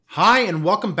Hi, and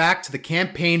welcome back to the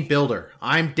Campaign Builder.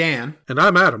 I'm Dan. And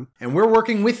I'm Adam. And we're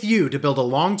working with you to build a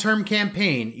long-term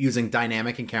campaign using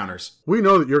dynamic encounters. We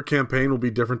know that your campaign will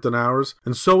be different than ours,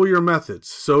 and so will your methods.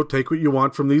 So take what you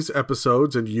want from these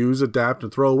episodes and use, adapt,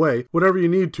 and throw away whatever you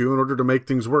need to in order to make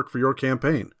things work for your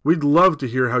campaign. We'd love to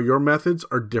hear how your methods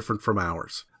are different from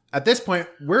ours. At this point,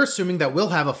 we're assuming that we'll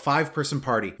have a 5-person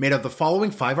party made of the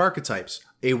following 5 archetypes: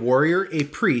 a warrior, a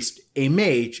priest, a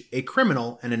mage, a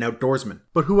criminal, and an outdoorsman.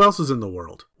 But who else is in the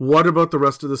world? What about the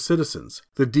rest of the citizens?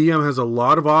 The DM has a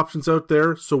lot of options out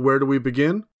there, so where do we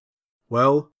begin?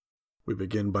 Well, we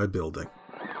begin by building.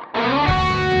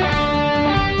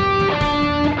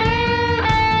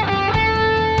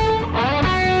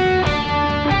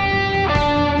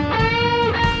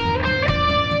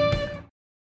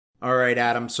 All right,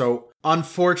 Adam. So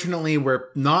unfortunately, we're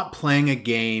not playing a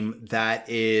game that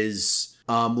is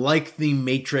like the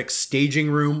Matrix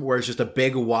staging room, where it's just a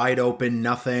big, wide open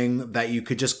nothing that you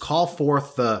could just call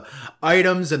forth the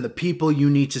items and the people you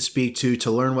need to speak to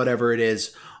learn whatever it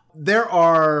is. There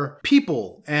are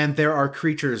people and there are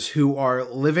creatures who are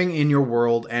living in your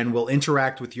world and will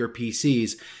interact with your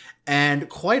PCs. And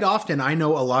quite often, I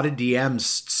know a lot of DMs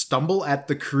stumble at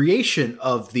the creation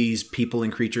of these people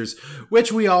and creatures,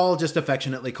 which we all just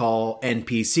affectionately call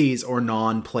NPCs or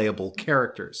non-playable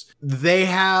characters. They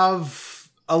have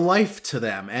a life to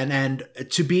them, and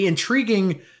to be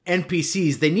intriguing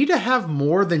NPCs, they need to have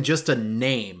more than just a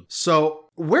name. So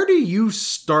where do you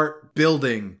start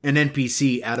building an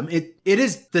NPC, Adam? It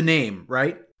is the name,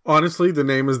 right? Honestly, the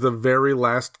name is the very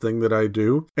last thing that I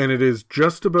do, and it is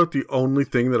just about the only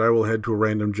thing that I will head to a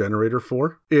random generator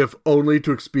for, if only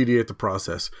to expedite the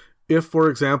process. If, for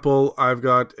example, I've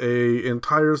got an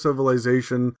entire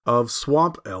civilization of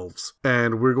swamp elves,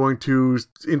 and we're going to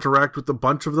interact with a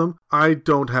bunch of them, I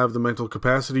don't have the mental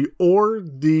capacity or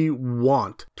the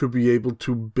want to be able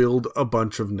to build a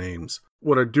bunch of names.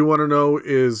 What I do want to know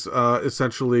is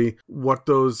essentially what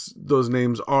those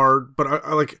names are, but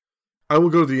I will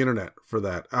go to the internet for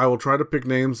that. I will try to pick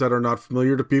names that are not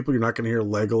familiar to people. You're not going to hear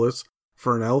Legolas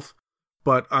for an elf,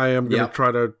 but I am going to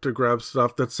try to grab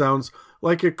stuff that sounds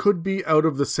like it could be out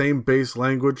of the same base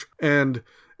language, and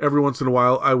every once in a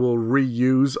while I will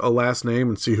reuse a last name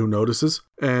and see who notices.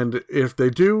 And if they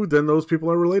do, then those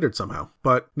people are related somehow.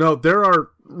 But no, there are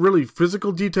really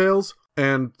physical details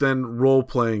and then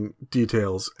role-playing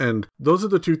details. And those are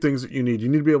the two things that you need. You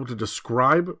need to be able to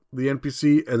describe the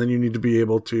NPC, and then you need to be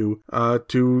able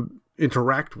to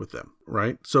interact with them,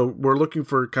 right? So we're looking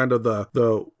for kind of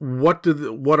the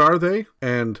what are they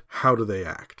and how do they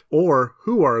act? Or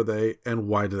who are they and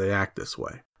why do they act this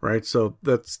way, right? So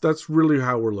that's really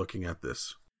how we're looking at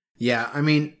this. Yeah, I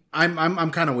mean,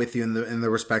 I'm kind of with you in the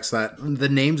respects that the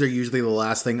names are usually the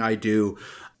last thing I do,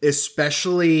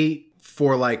 especially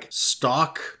for like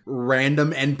stock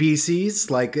random NPCs.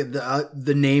 Like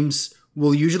the names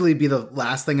will usually be the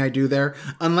last thing I do there,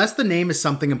 unless the name is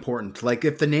something important. Like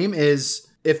if the name is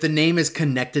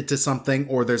connected to something,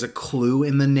 or there's a clue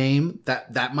in the name,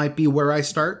 that might be where I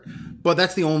start. But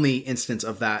that's the only instance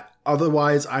of that.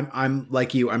 Otherwise, I'm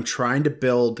like you. I'm trying to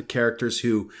build characters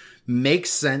who make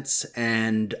sense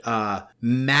and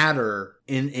matter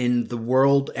in the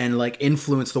world and like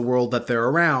influence the world that they're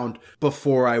around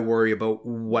before I worry about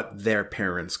what their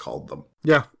parents called them.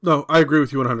 Yeah, no, I agree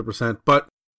with you 100%. But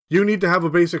you need to have a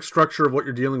basic structure of what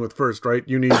you're dealing with first, right?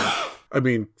 You need, I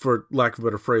mean, for lack of a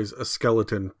better phrase, a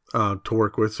skeleton to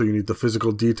work with. So you need the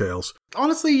physical details.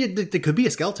 Honestly, it could be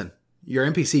a skeleton. Your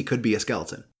NPC could be a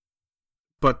skeleton.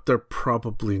 But they're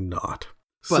probably not.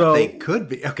 But they could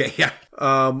be. Okay, yeah.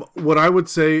 What I would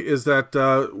say is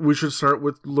that we should start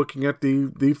with looking at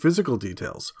the physical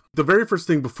details. The very first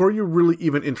thing, before you really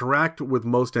even interact with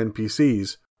most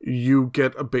NPCs, you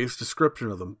get a base description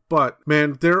of them. But,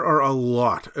 man, there are a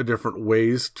lot of different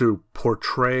ways to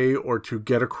portray or to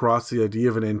get across the idea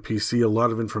of an NPC, a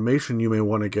lot of information you may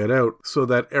want to get out so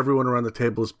that everyone around the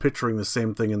table is picturing the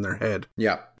same thing in their head.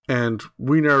 Yeah. And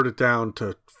we narrowed it down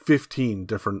to 15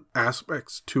 different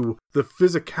aspects to the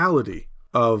physicality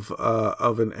of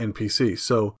an NPC.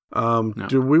 So,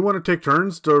 do we want to take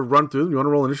turns to run through them? You want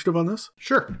to roll initiative on this?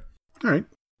 Sure. All right.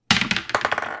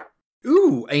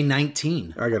 Ooh, a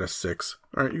 19. I got a 6.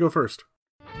 All right, you go first.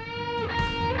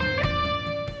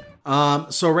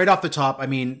 So right off the top, I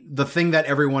mean, the thing that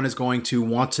everyone is going to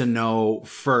want to know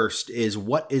first is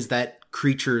what is that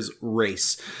creature's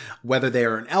race? Whether they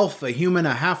are an elf, a human,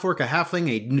 a half-orc, a halfling,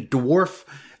 a dwarf,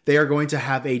 they are going to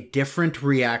have a different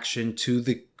reaction to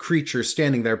the creature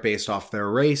standing there based off their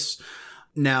race.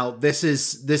 Now, this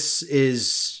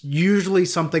is usually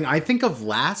something I think of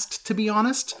last, to be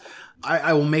honest.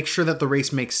 I will make sure that the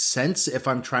race makes sense if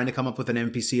I'm trying to come up with an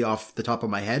NPC off the top of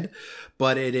my head,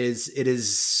 but it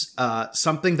is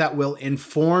something that will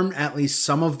inform at least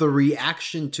some of the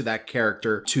reaction to that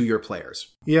character to your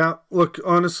players. Yeah, look,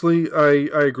 honestly, I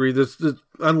agree.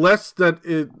 Unless,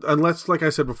 like I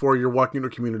said before, you're walking into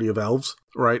a community of elves,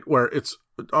 right, where it's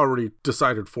already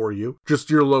decided for you.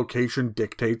 Just your location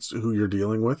dictates who you're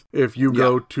dealing with. If you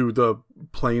go to the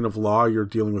plane of law, you're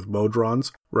dealing with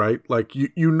Modrons, right? Like,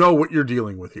 you know what you're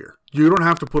dealing with here. You don't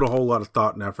have to put a whole lot of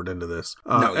thought and effort into this.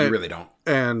 No, you really don't.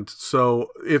 And so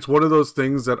it's one of those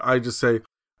things that I just say,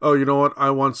 oh, you know what?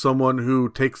 I want someone who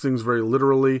takes things very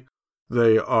literally.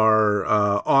 They are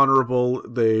honorable.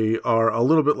 They are a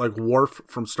little bit like Worf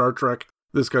from Star Trek.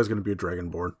 This guy's going to be a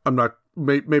Dragonborn. I'm not,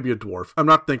 maybe a dwarf. I'm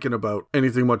not thinking about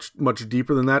anything much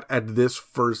deeper than that at this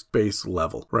first base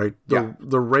level, right?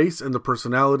 The race and the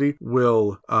personality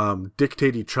will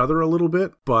dictate each other a little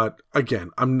bit, but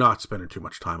again, I'm not spending too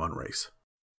much time on race.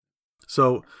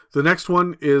 So the next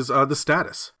one is the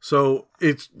status. So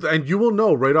and you will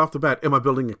know right off the bat, am I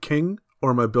building a king or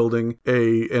am I building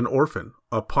an orphan,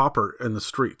 a pauper in the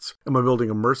streets? Am I building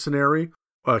a mercenary,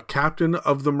 a captain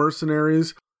of the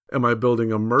mercenaries? Am I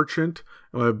building a merchant?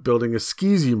 Am I building a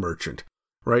skeezy merchant,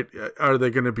 right? Are they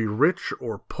going to be rich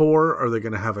or poor? Are they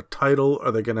going to have a title?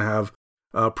 Are they going to have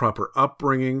proper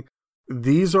upbringing?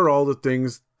 These are all the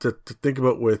things to think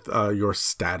about with your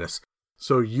status.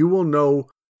 So you will know,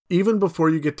 even before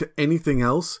you get to anything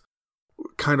else,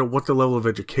 kind of what the level of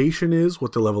education is,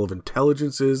 what the level of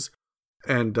intelligence is,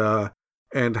 and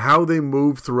how they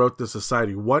move throughout the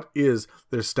society. What is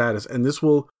their status? And this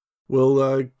will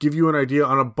give you an idea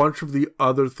on a bunch of the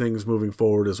other things moving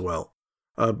forward as well.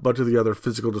 A bunch of the other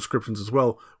physical descriptions as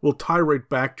well will tie right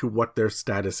back to what their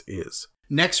status is.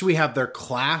 Next, we have their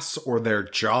class or their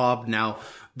job. Now,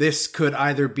 this could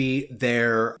either be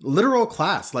their literal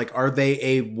class, like are they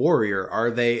a warrior?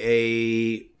 Are they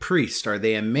a priest? Are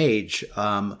they a mage?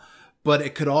 But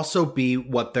it could also be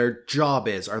what their job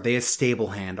is. Are they a stable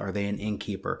hand? Are they an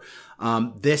innkeeper?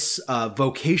 This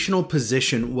vocational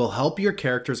position will help your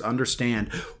characters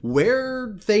understand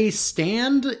where they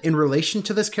stand in relation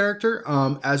to this character,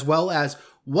 as well as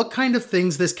what kind of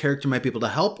things this character might be able to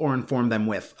help or inform them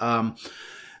with.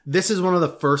 This is one of the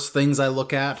first things I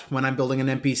look at when I'm building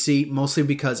an NPC, mostly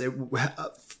because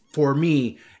for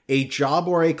me, a job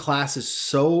or a class is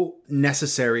so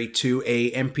necessary to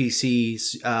a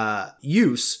NPC's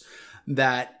use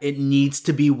that it needs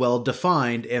to be well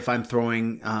defined if I'm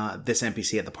throwing this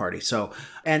NPC at the party. So,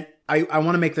 and I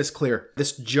want to make this clear.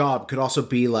 This job could also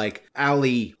be like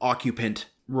alley occupant,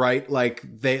 right? Like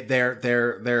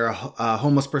they're a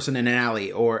homeless person in an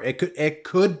alley, or it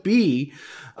could be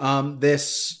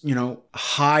this,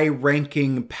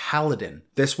 high-ranking paladin.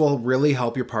 This will really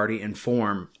help your party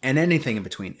inform, and anything in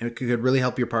between. It could really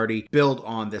help your party build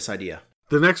on this idea.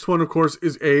 The next one, of course,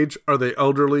 is age. Are they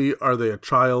elderly? Are they a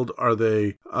child? Are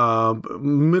they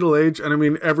middle-aged? And I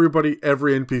mean, every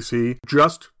NPC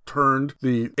just turned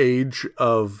the age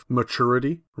of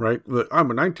maturity, right?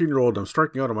 I'm a 19-year-old, I'm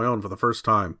striking out on my own for the first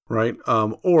time, right?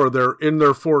 Or they're in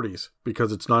their 40s,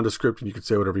 because it's nondescript and you can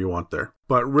say whatever you want there.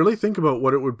 But really think about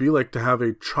what it would be like to have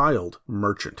a child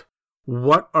merchant.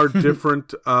 What are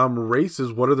different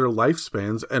races? What are their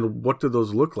lifespans? And what do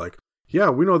those look like? Yeah,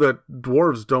 we know that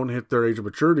dwarves don't hit their age of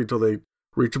maturity till they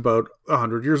reach about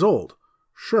 100 years old.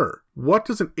 Sure. What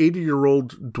does an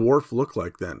 80-year-old dwarf look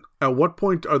like then? At what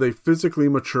point are they physically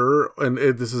mature? And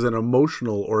this is an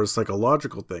emotional or a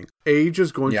psychological thing. Age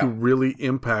is going to really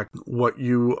impact what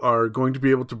you are going to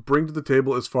be able to bring to the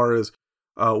table as far as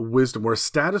wisdom, where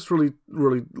status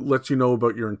really lets you know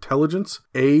about your intelligence.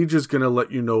 Age is going to let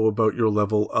you know about your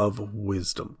level of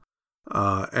wisdom.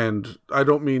 And I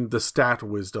don't mean the stat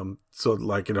wisdom, so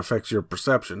like it affects your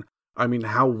perception. I mean,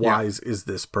 how wise is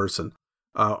this person?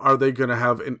 Are they going to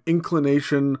have an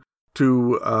inclination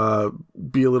to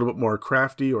be a little bit more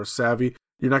crafty or savvy?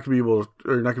 You're not going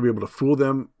to be able to fool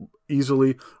them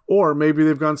easily, or maybe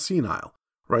they've gone senile,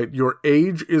 right? Your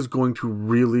age is going to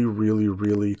really, really,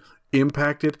 really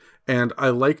impact it. And I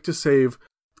like to save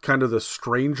kind of the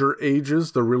stranger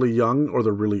ages, the really young or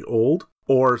the really old,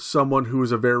 or someone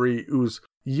who's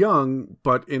young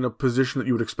but in a position that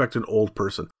you would expect an old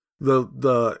person.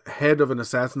 The head of an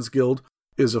assassin's guild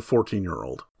is a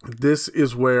 14-year-old. This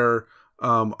is where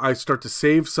I start to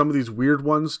save some of these weird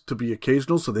ones to be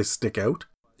occasional so they stick out.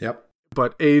 Yep.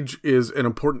 But age is an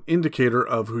important indicator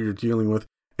of who you're dealing with,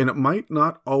 and it might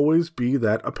not always be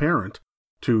that apparent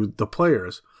to the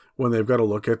players when they've got to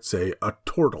look at, say, a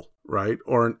turtle, right?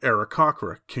 Or an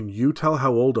Aarakocra. Can you tell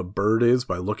how old a bird is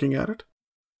by looking at it?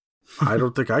 I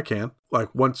don't think I can.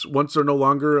 Like once they're no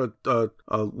longer a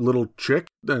little chick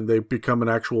and they become an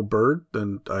actual bird,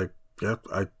 then I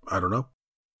don't know.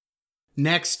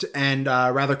 Next, and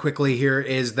rather quickly here,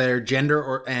 is their gender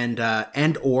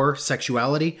or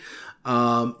sexuality.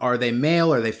 Are they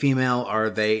male? Are they female? Are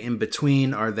they in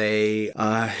between? Are they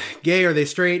gay? Are they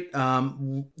straight? These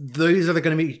are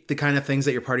going to be the kind of things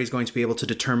that your party is going to be able to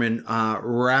determine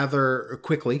rather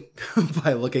quickly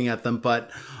by looking at them,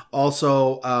 but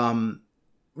also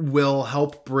will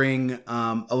help bring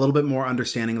a little bit more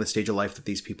understanding of the stage of life that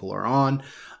these people are on.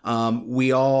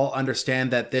 We all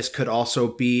understand that this could also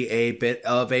be a bit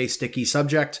of a sticky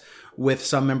subject with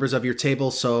some members of your table.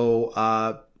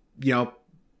 So,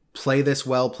 play this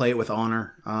well, play it with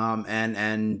honor.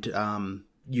 And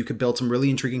you could build some really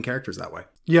intriguing characters that way.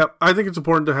 Yeah, I think it's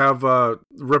important to have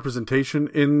representation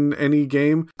in any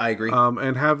game. I agree.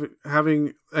 And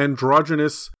having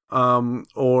androgynous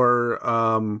or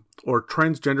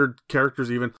transgendered characters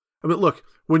even. I mean, look,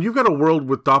 when you've got a world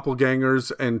with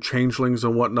doppelgangers and changelings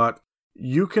and whatnot,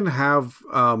 you can have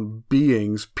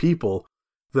people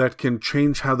that can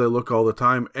change how they look all the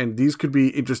time, and these could be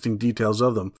interesting details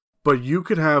of them. But you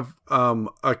could have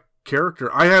a character.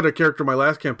 I had a character in my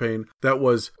last campaign that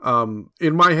was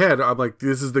in my head. I'm like,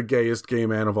 this is the gayest gay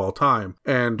man of all time,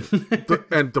 and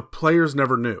the players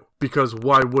never knew, because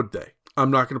why would they? I'm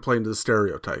not going to play into the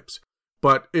stereotypes.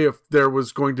 But if there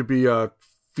was going to be a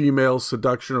female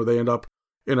seduction, or they end up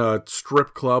in a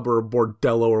strip club or a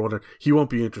bordello or whatever, he won't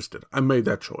be interested. I made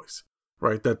that choice,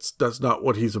 right? That's not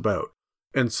what he's about.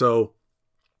 And so,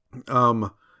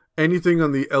 anything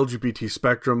on the LGBT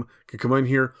spectrum can come in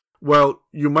here. Well,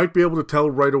 you might be able to tell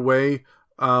right away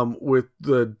with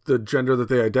the gender that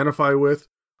they identify with.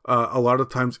 A lot of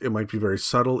times it might be very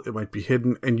subtle, it might be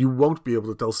hidden, and you won't be able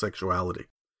to tell sexuality.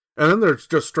 And then there's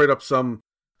just straight up some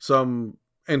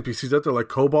NPCs out there like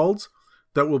kobolds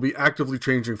that will be actively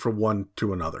changing from one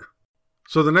to another.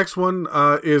 So the next one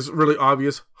is really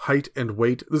obvious: height and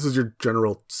weight. This is your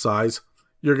general size.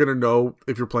 You're going to know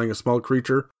if you're playing a small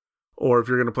creature, or if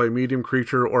you're going to play a medium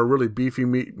creature, or a really beefy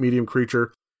medium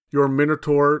creature. Your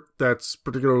Minotaur that's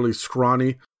particularly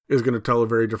scrawny is going to tell a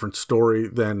very different story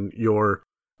than your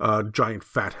giant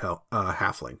fat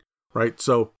halfling, right?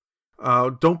 So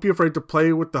don't be afraid to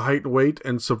play with the height and weight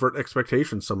and subvert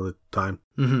expectations some of the time.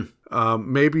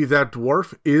 Mm-hmm. Maybe that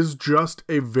dwarf is just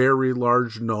a very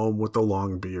large gnome with a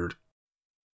long beard.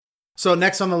 So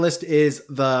next on the list is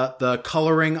the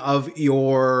coloring of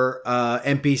your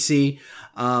NPC.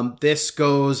 This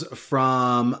goes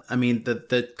from,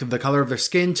 the color of their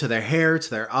skin, to their hair, to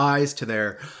their eyes, to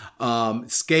their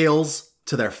scales,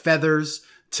 to their feathers,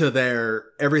 to their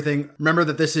everything. Remember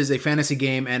that this is a fantasy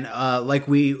game, and like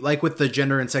with the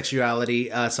gender and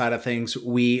sexuality side of things,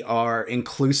 we are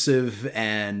inclusive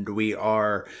and we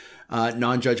are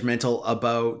non-judgmental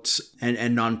about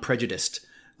and non-prejudiced.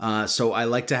 So I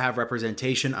like to have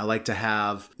representation. I like to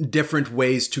have different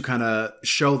ways to kind of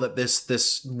show that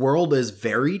this world is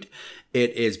varied.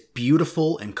 It is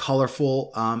beautiful and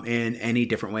colorful in any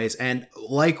different ways. And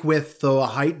like with the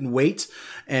height and weight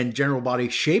and general body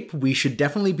shape, we should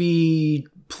definitely be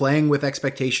playing with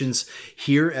expectations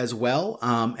here as well.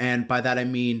 And by that, I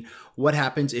mean, what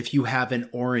happens if you have an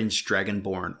orange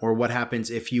dragonborn? Or what happens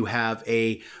if you have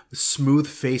a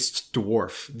smooth-faced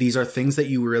dwarf? These are things that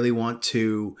you really want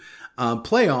to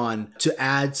play on to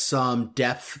add some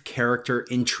depth, character,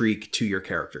 intrigue to your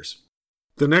characters.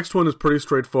 The next one is pretty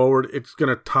straightforward. It's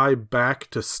going to tie back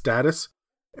to status,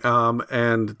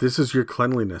 and this is your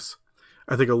cleanliness.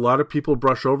 I think a lot of people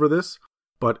brush over this,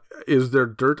 but is there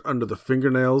dirt under the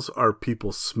fingernails? Are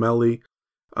people smelly?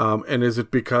 And is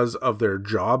it because of their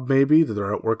job, maybe, that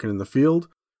they're out working in the field?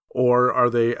 Or are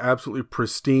they absolutely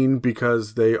pristine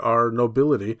because they are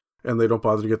nobility and they don't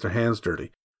bother to get their hands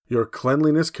dirty? Your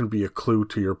cleanliness can be a clue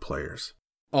to your players.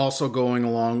 Also going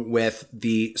along with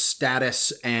the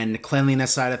status and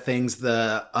cleanliness side of things,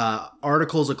 the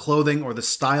articles of clothing or the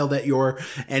style that your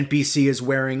NPC is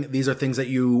wearing, these are things that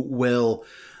you will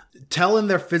tell in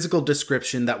their physical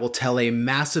description that will tell a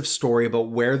massive story about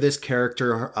where this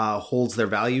character holds their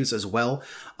values as well.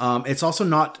 It's also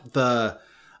not the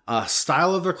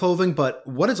style of their clothing, but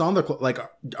what is on their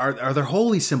are there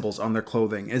holy symbols on their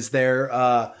clothing? Is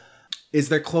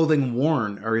their clothing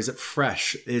worn, or is it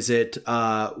fresh? Is it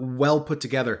well put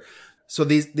together? So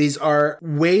these are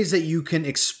ways that you can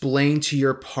explain to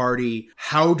your party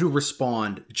how to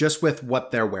respond just with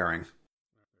what they're wearing.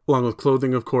 Along with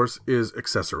clothing, of course, is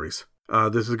accessories.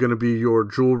 This is going to be your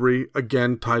jewelry,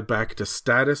 again, tied back to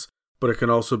status, but it can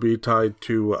also be tied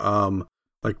to,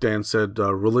 like Dan said,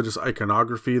 religious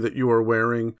iconography that you are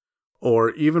wearing,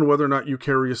 or even whether or not you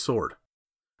carry a sword.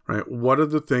 right? What are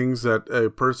the things that a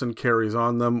person carries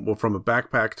on them, well, from a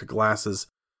backpack to glasses,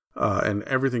 and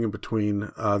everything in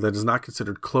between, that is not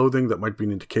considered clothing, that might be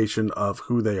an indication of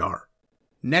who they are?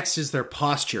 Next is their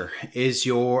posture.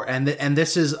 And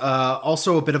this is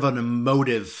also a bit of an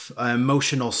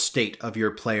emotional state of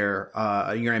your player,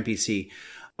 your NPC.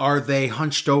 Are they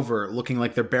hunched over, looking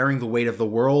like they're bearing the weight of the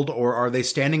world, or are they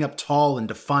standing up tall and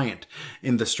defiant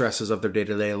in the stresses of their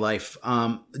day-to-day life?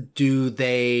 Do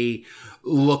they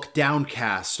look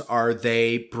downcast? Are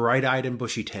they bright-eyed and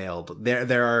bushy-tailed?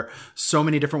 There are so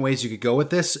many different ways you could go with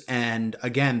this, and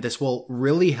again, this will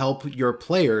really help your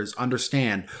players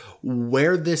understand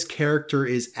where this character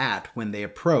is at when they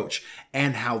approach,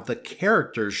 and how the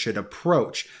characters should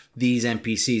approach these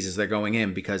NPCs as they're going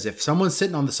in. Because if someone's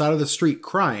sitting on the side of the street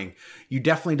crying, you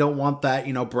definitely don't want that,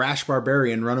 brash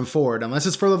barbarian running forward, unless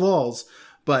it's for the lulz.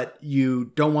 But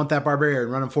you don't want that barbarian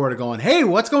running forward and going, "Hey,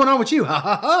 what's going on with you? Ha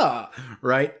ha ha!"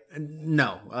 Right?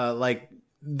 No,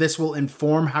 this will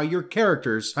inform how your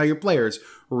players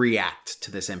react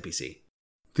to this NPC.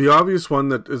 The obvious one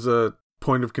that is a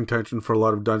point of contention for a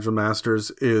lot of dungeon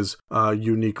masters is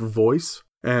unique voice.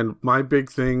 And my big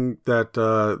thing that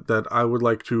I would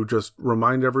like to just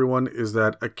remind everyone is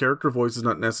that a character voice is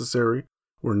not necessary.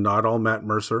 We're not all Matt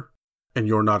Mercer, and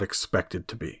you're not expected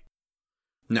to be.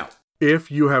 No.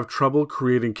 If you have trouble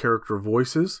creating character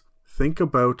voices, think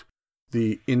about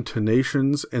the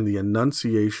intonations and the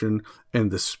enunciation and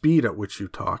the speed at which you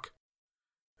talk,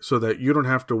 so that you don't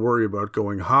have to worry about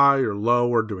going high or low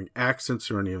or doing accents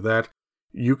or any of that.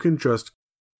 You can just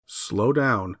slow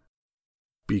down,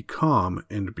 be calm,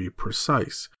 and be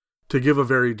precise to give a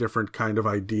very different kind of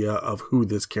idea of who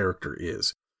this character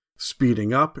is.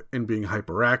 Speeding up and being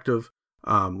hyperactive,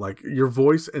 like your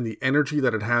voice and the energy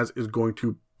that it has is going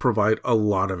to provide a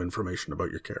lot of information about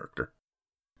your character.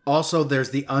 Also, there's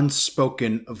the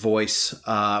unspoken voice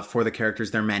for the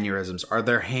characters, their mannerisms. Are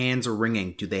their hands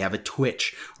ringing? Do they have a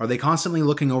twitch? Are they constantly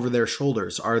looking over their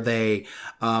shoulders? Are they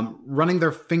running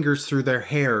their fingers through their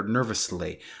hair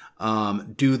nervously?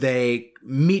 Do they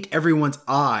meet everyone's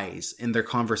eyes in their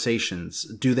conversations?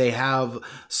 Do they have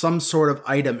some sort of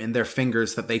item in their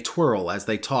fingers that they twirl as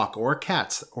they talk, or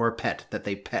cats or a pet that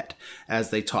they pet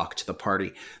as they talk to the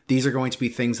party? These are going to be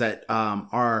things that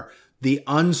are the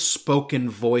unspoken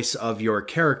voice of your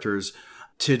characters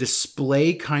to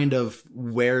display kind of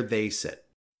where they sit.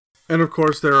 And of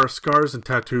course, there are scars and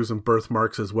tattoos and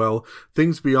birthmarks as well.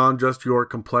 Things beyond just your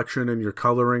complexion and your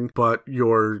coloring, but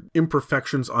your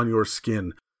imperfections on your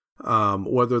skin.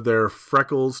 Whether they're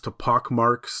freckles to pock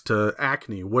marks to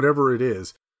acne, whatever it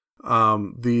is.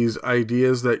 These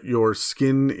ideas that your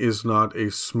skin is not a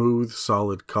smooth,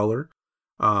 solid color.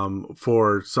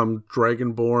 For some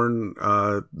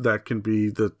Dragonborn, that can be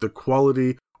the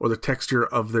quality or the texture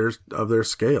of their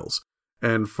scales.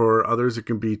 And for others, it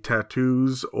can be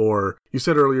tattoos, or you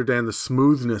said earlier, Dan, the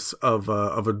smoothness of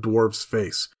a dwarf's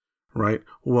face, right?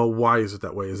 Well, why is it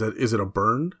that way? Is it a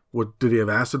burn? Did he have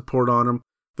acid poured on him?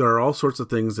 There are all sorts of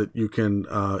things that you can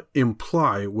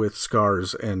imply with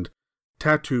scars and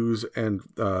tattoos and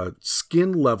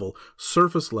skin level,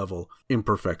 surface level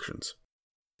imperfections.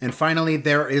 And finally,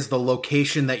 there is the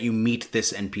location that you meet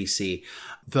this NPC.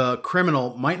 The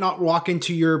criminal might not walk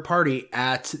into your party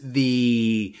at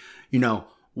the,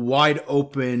 wide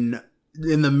open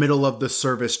in the middle of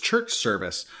the church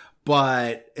service,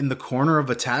 but in the corner of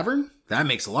a tavern, that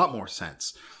makes a lot more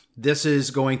sense. This is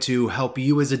going to help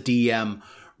you as a DM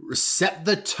set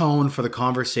the tone for the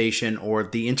conversation or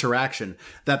the interaction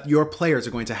that your players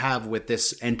are going to have with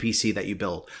this NPC that you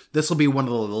build. This will be one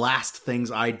of the last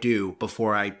things I do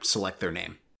before I select their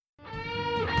name.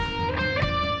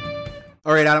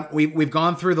 All right, Adam, we've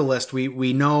gone through the list.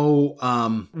 We know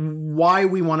why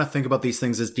we want to think about these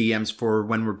things as DMs for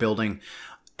when we're building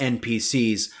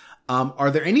NPCs.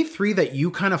 Are there any three that you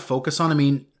kind of focus on? I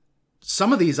mean,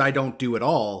 some of these I don't do at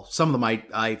all. Some of them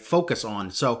I focus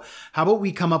on. So how about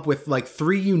we come up with like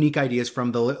three unique ideas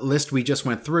from the list we just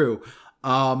went through,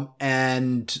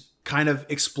 and kind of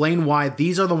explain why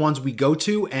these are the ones we go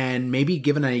to, and maybe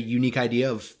given a unique idea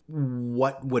of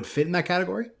what would fit in that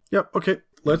category? Yep. Okay.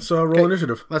 Let's roll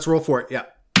initiative. Let's roll for it. Yeah.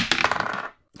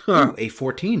 Ooh, a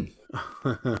 14.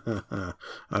 I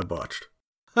botched.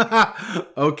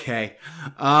 Okay.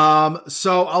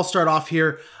 So I'll start off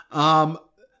here.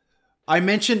 I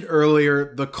mentioned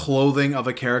earlier the clothing of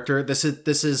a character. This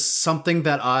is something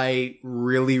that I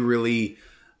really, really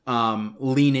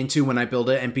lean into when I build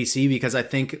an NPC, because I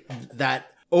think that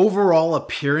overall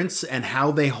appearance and how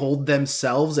they hold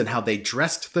themselves and how they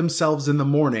dressed themselves in the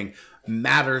morning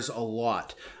matters a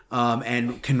lot,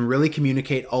 and can really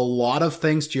communicate a lot of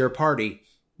things to your party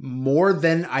more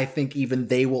than I think even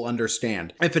they will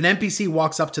understand. If an NPC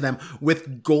walks up to them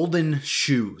with golden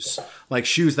shoes, like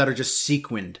shoes that are just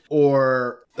sequined,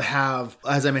 or have,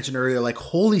 as I mentioned earlier, like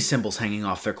holy symbols hanging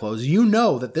off their clothes, you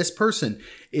know that this person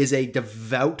is a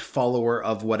devout follower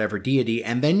of whatever deity.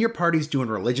 And then your party's doing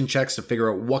religion checks to figure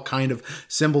out what kind of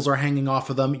symbols are hanging off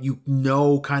of them. You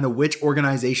know kind of which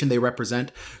organization they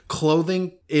represent.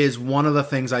 Clothing is one of the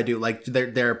things I do, like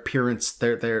their appearance,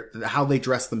 their how they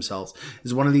dress themselves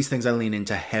is one of these things I lean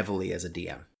into heavily as a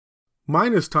DM.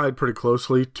 Mine is tied pretty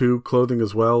closely to clothing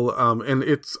as well. And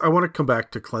I want to come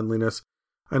back to cleanliness.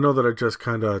 I know that I just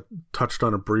kind of touched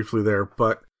on it briefly there,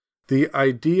 but the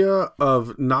idea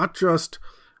of not just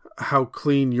how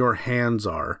clean your hands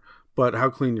are, but how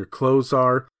clean your clothes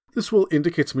are. This will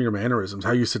indicate some of your mannerisms,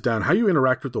 how you sit down, how you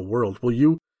interact with the world.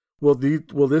 Will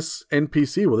this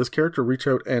NPC, will this character reach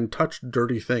out and touch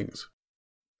dirty things?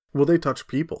 Will they touch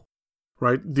people?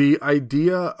 Right? The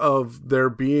idea of there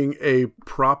being a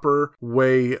proper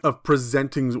way of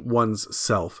presenting one's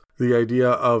self. The idea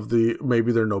of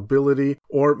maybe their nobility,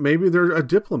 or maybe they're a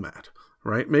diplomat,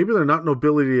 right? Maybe they're not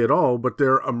nobility at all, but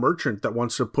they're a merchant that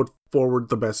wants to put forward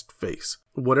the best face.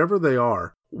 Whatever they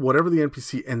are, whatever the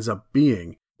NPC ends up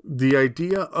being, the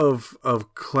idea of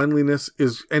cleanliness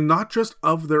is, and not just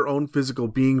of their own physical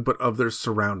being, but of their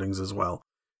surroundings as well.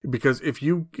 Because if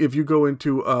you go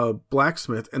into a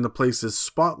blacksmith and the place is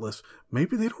spotless,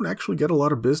 maybe they don't actually get a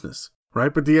lot of business,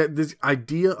 right? But this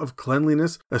idea of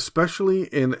cleanliness, especially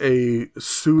in a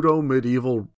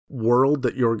pseudo-medieval world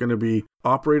that you're going to be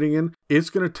operating in,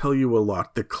 it's going to tell you a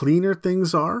lot. The cleaner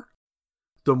things are,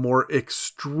 the more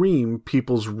extreme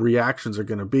people's reactions are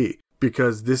going to be.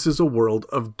 Because this is a world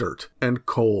of dirt and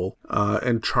coal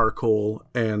and charcoal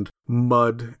and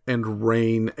mud and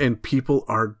rain, and people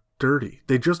are dirty.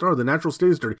 They just are. The natural state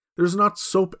is dirty. There's not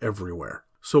soap everywhere.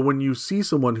 So when you see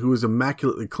someone who is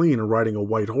immaculately clean and riding a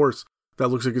white horse that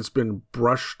looks like it's been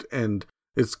brushed and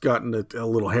it's gotten a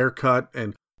little haircut,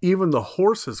 and even the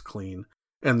horse is clean,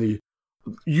 and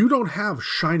you don't have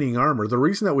shining armor. The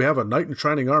reason that we have a knight in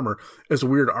shining armor as a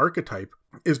weird archetype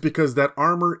is because that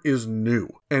armor is new,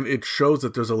 and it shows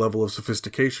that there's a level of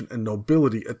sophistication and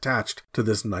nobility attached to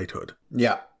this knighthood.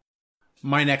 Yeah.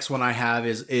 My next one I have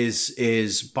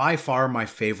is by far my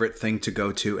favorite thing to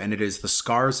go to, and it is the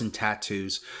scars and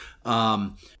tattoos.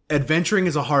 Adventuring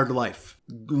is a hard life.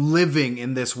 Living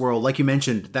in this world, like you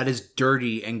mentioned, that is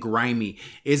dirty and grimy,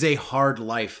 is a hard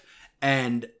life.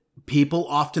 And people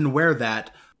often wear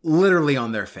that literally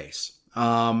on their face.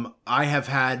 I have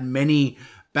had many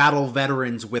battle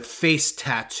veterans with face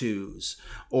tattoos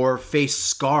or face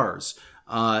scars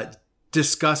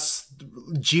discuss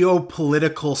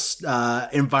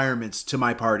geopolitical environments to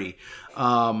my party.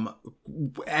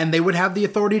 And they would have the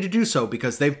authority to do so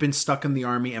because they've been stuck in the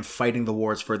army and fighting the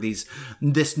wars for this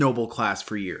noble class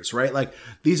for years, right? Like,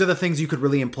 these are the things you could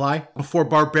really imply. For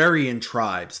barbarian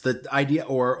tribes, the idea,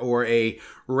 or a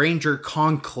ranger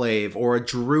conclave, or a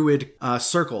druid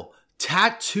circle,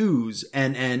 tattoos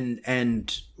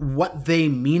and what they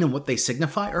mean and what they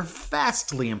signify are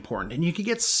vastly important. And you can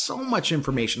get so much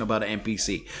information about an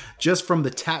NPC just from the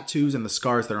tattoos and the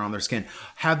scars that are on their skin.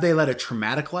 Have they led a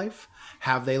traumatic life?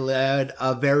 Have they led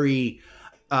a very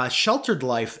sheltered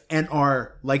life and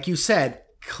are, like you said,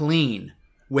 clean,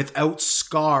 without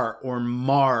scar or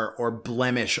mar or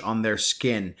blemish on their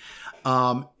skin?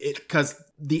 Because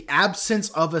the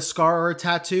absence of a scar or a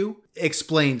tattoo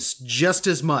explains just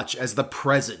as much as the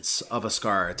presence of a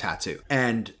scar or a tattoo.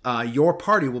 And your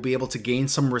party will be able to gain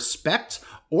some respect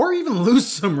or even lose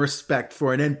some respect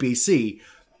for an NPC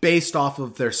based off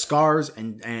of their scars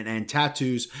and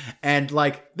tattoos. And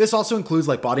like, this also includes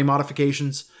like body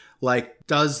modifications. Like,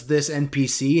 does this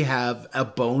NPC have a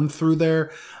bone through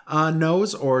their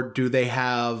nose, or do they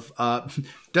have,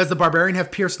 does the barbarian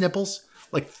have pierced nipples?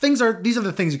 Like, these are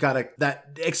the things you gotta,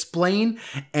 that explain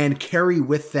and carry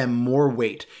with them more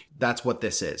weight. That's what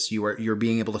this is. You're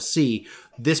being able to see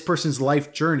this person's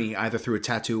life journey either through a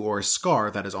tattoo or a scar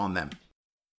that is on them.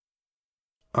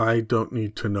 I don't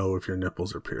need to know if your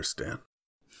nipples are pierced, Dan.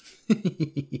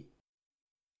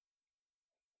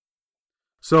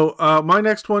 So my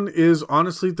next one is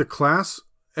honestly the class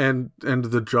and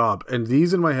the job. And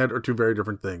these in my head are two very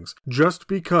different things. Just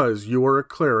because you are a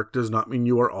cleric does not mean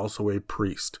you are also a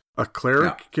priest. A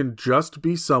cleric can just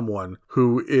be someone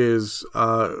who is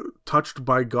touched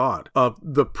by God.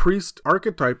 The priest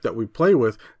archetype that we play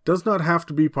with does not have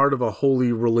to be part of a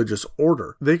holy religious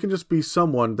order. They can just be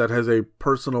someone that has a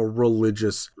personal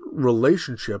religious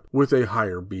relationship with a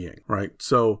higher being, right?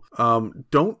 So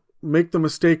don't make the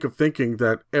mistake of thinking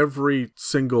that every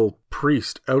single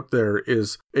priest out there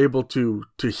is able to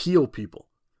heal people.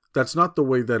 That's not the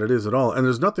way that it is at all. And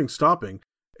there's nothing stopping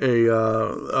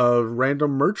a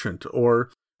random merchant,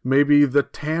 or maybe the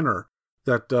tanner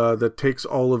that takes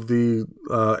all of the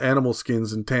animal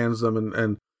skins and tans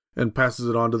them and passes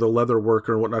it on to the leather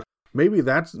worker and whatnot. Maybe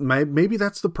that's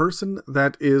the person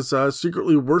that is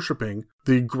secretly worshiping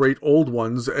the great old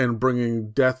ones and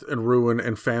bringing death and ruin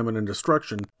and famine and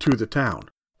destruction to the town.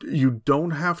 You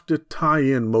don't have to tie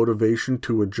in motivation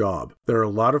to a job. There are a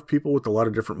lot of people with a lot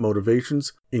of different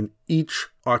motivations in each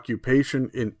occupation,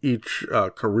 in each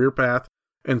career path.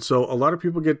 And so a lot of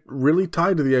people get really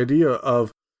tied to the idea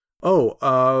of,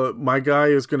 my guy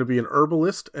is going to be an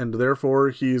herbalist and therefore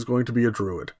he's going to be a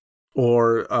druid.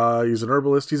 Or he's an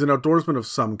herbalist, he's an outdoorsman of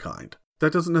some kind.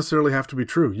 That doesn't necessarily have to be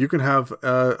true. You can have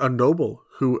a noble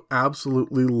who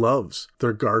absolutely loves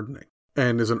their gardening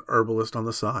and is an herbalist on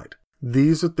the side.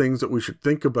 These are things that we should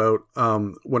think about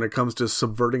when it comes to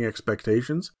subverting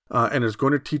expectations, and it's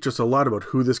going to teach us a lot about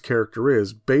who this character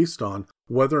is based on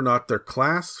whether or not their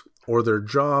class or their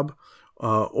job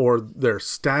or their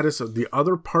status, the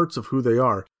other parts of who they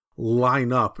are,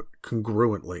 line up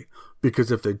congruently.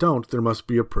 Because if they don't, there must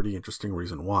be a pretty interesting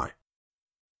reason why.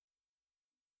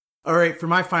 All right, for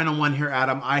my final one here,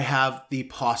 Adam, I have the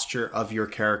posture of your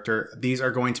character. These are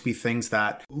going to be things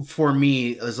that, for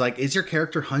me, is like, is your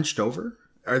character hunched over?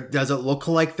 Or does it look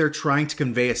like they're trying to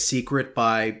convey a secret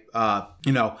by,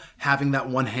 having that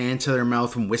one hand to their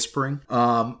mouth and whispering?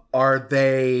 Are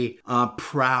they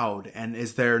proud? And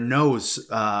is their nose,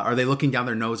 are they looking down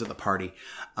their nose at the party?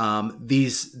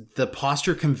 The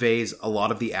posture conveys a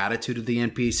lot of the attitude of the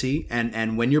NPC.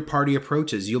 And when your party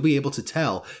approaches, you'll be able to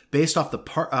tell, based off the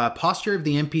posture of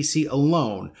the NPC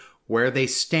alone, where they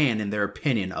stand in their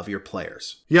opinion of your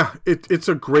players. Yeah, it's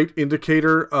a great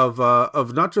indicator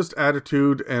of not just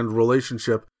attitude and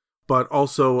relationship, but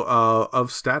also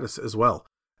of status as well.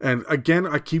 And again,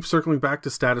 I keep circling back to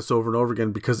status over and over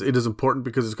again because it is important,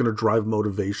 because it's going to drive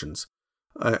motivations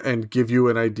and give you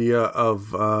an idea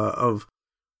of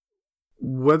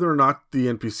whether or not the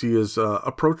NPC is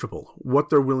approachable, what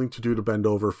they're willing to do to bend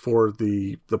over for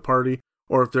the party,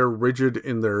 or if they're rigid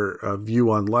in their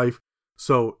view on life.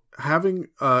 So having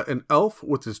an elf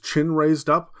with his chin raised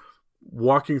up,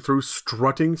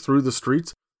 strutting through the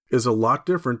streets, is a lot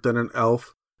different than an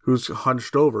elf who's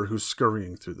hunched over, who's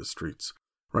scurrying through the streets,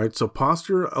 right? So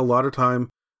posture, a lot of time,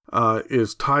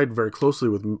 is tied very closely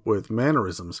with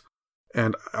mannerisms.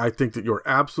 And I think that you're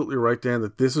absolutely right, Dan,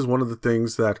 that this is one of the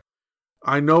things that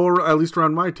I know, at least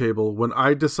around my table, when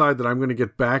I decide that I'm going to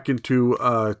get back into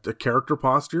a character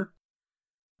posture,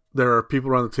 there are people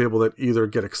around the table that either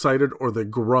get excited or they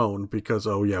groan because,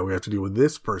 oh yeah, we have to deal with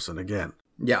this person again.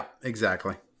 Yeah,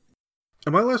 exactly.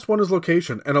 And my last one is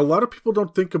location. And a lot of people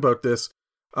don't think about this.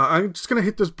 I'm just going to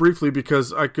hit this briefly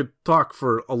because I could talk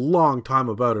for a long time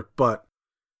about it. But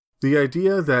the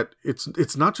idea that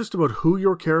it's not just about who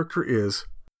your character is,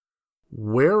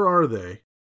 where are they,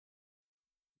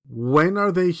 when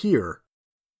are they here,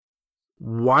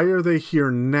 why are they here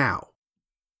now?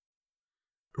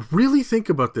 Really think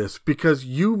about this, because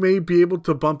you may be able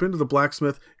to bump into the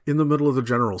blacksmith in the middle of the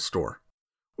general store,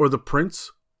 or the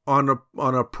prince on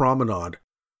a promenade,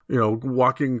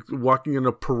 walking in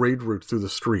a parade route through the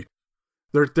street.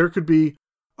 There could be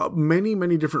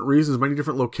many different reasons, many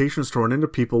different locations to run into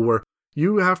people where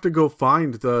you have to go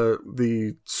find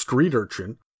the street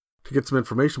urchin to get some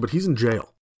information, but he's in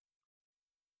jail.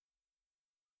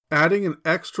 Adding an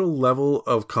extra level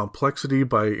of complexity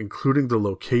by including the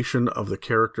location of the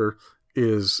character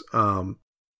is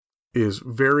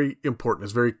very important,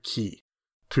 is very key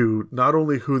to not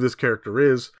only who this character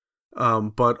is,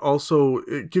 but also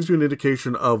it gives you an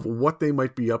indication of what they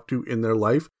might be up to in their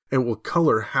life, and will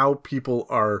color how people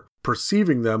are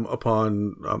perceiving them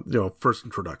upon first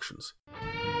introductions.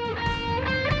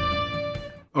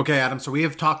 Okay, Adam, so we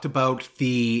have talked about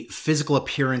the physical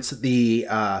appearance, the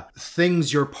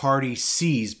things your party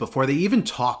sees before they even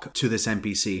talk to this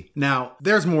NPC. Now,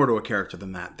 there's more to a character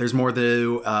than that. There's more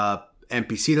to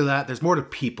NPC to that. There's more to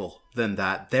people than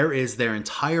that. There is their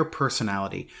entire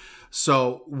personality.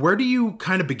 So where do you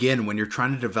kind of begin when you're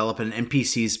trying to develop an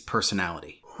NPC's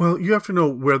personality? Well, you have to know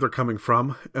where they're coming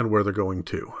from and where they're going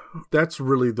to. That's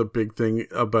really the big thing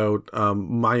about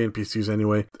my NPCs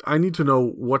anyway. I need to know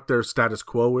what their status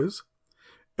quo is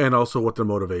and also what their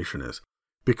motivation is,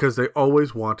 because they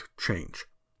always want change.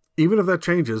 Even if that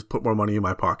change is put more money in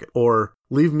my pocket, or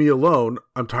leave me alone,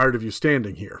 I'm tired of you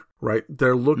standing here, right?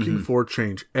 They're looking for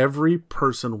change. Every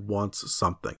person wants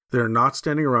something. They're not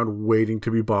standing around waiting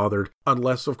to be bothered,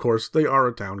 unless, of course, they are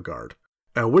a town guard.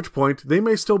 At which point, they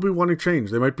may still be wanting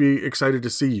change. They might be excited to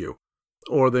see you.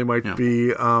 Or they might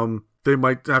be They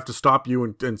might have to stop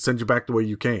you and send you back the way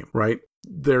you came, right?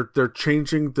 They're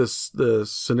changing the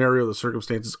scenario, the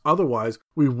circumstances. Otherwise,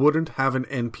 we wouldn't have an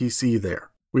NPC there.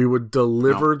 We would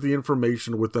deliver the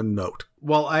information with a note.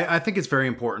 Well, I think it's very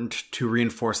important to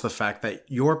reinforce the fact that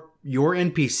your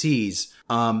NPCs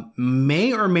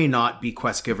may or may not be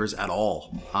quest givers at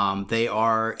all. They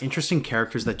are interesting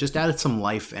characters that just added some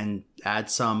life and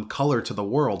add some color to the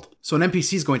world. So an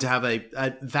NPC is going to have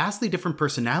a vastly different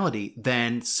personality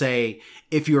than, say,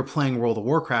 if you were playing World of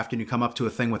Warcraft and you come up to a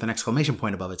thing with an exclamation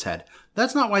point above its head.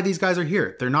 That's not why these guys are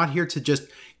here. They're not here to just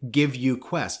give you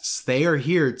quests. They are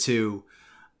here to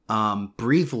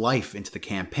breathe life into the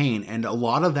campaign, and a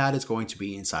lot of that is going to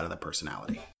be inside of the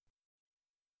personality.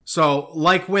 So,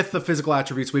 like with the physical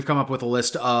attributes, we've come up with a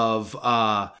list of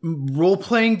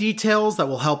role-playing details that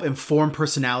will help inform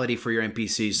personality for your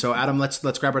NPCs. So, Adam, let's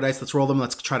grab our dice, let's roll them,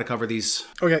 let's try to cover these.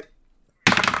 Okay.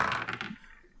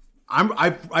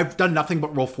 I've done nothing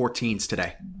but roll 14s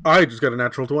today. I just got a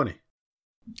natural 20.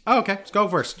 Oh, okay. Let's go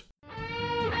first.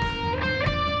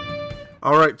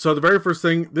 All right, so the very first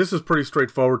thing, this is pretty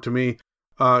straightforward to me.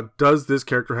 Does this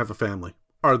character have a family?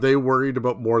 Are they worried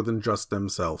about more than just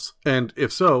themselves? And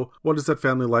if so, what is that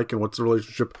family like and what's the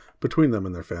relationship between them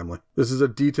and their family? This is a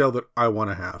detail that I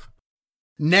want to have.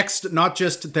 Next, not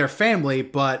just their family,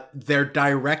 but their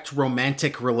direct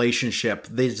romantic relationship.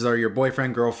 These are your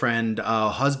boyfriend, girlfriend,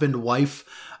 husband, wife.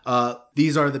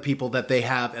 These are the people that they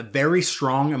have a very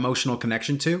strong emotional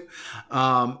connection to,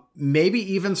 maybe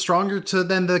even stronger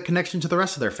than the connection to the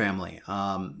rest of their family.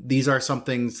 These are some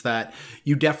things that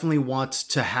you definitely want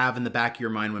to have in the back of your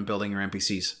mind when building your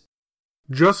NPCs.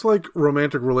 Just like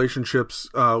romantic relationships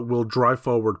will drive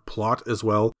forward plot as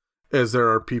well, as there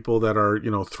are people that are,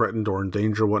 threatened or in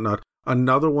danger or whatnot.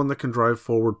 Another one that can drive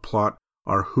forward plot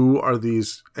are who are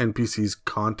these NPCs'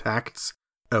 contacts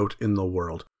out in the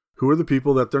world. Who are the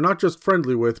people that they're not just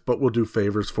friendly with, but will do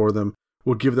favors for them,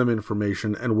 will give them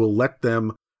information, and will let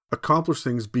them accomplish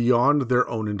things beyond their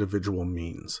own individual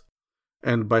means.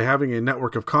 And by having a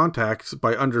network of contacts,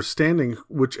 by understanding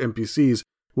which NPCs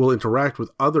will interact with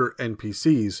other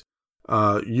NPCs,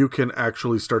 you can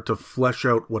actually start to flesh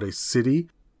out what a city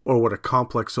or what a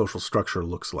complex social structure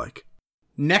looks like.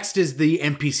 Next is the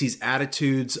NPC's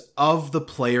attitudes of the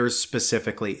players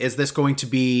specifically. Is this going to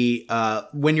be,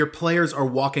 when your players are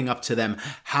walking up to them,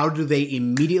 how do they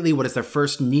immediately, what is their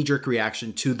first knee-jerk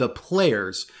reaction to the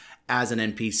players as an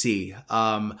NPC?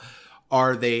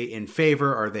 Are they in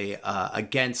favor? Are they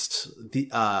against?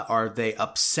 Are they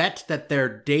upset that their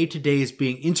day-to-day is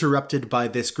being interrupted by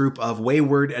this group of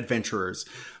wayward adventurers?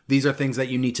 These are things that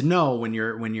you need to know when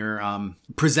you're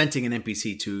presenting an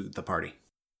NPC to the party.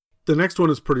 The next one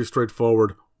is pretty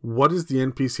straightforward. What is the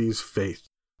NPC's faith?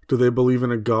 Do they believe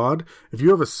in a god? If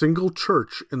you have a single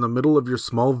church in the middle of your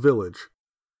small village,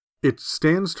 it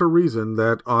stands to reason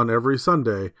that on every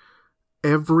Sunday,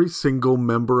 every single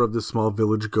member of the small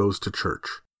village goes to church.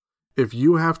 If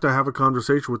you have to have a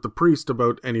conversation with the priest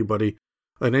about anybody,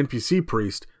 an NPC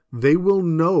priest, they will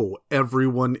know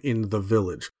everyone in the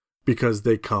village because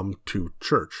they come to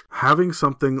church. Having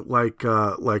something like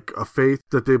a faith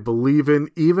that they believe in,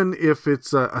 even if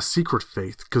it's a secret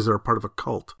faith because they're a part of a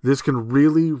cult, this can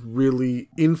really, really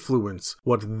influence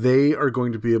what they are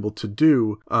going to be able to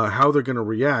do, how they're going to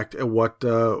react, and what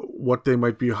they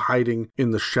might be hiding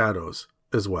in the shadows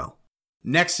as well.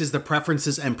 Next is the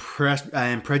preferences and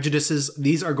prejudices.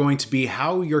 These are going to be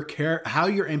how your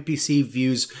NPC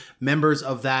views members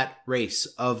of that race,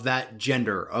 of that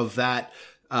gender, of that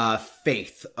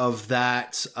faith, of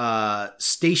that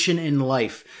station in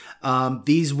life.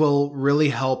 These will really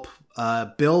help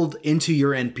build into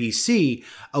your NPC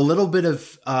a little bit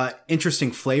of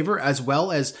interesting flavor, as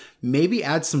well as maybe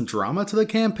add some drama to the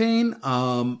campaign,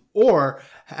 or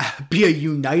be a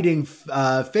uniting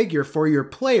figure for your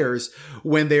players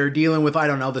when they're dealing with, I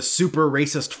don't know, the super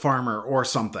racist farmer or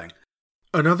something.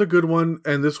 Another good one,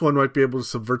 and this one might be able to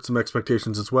subvert some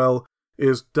expectations as well,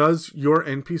 is does your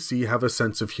NPC have a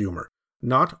sense of humor?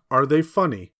 Not are they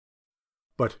funny,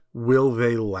 but will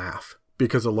they laugh?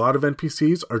 Because a lot of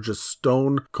NPCs are just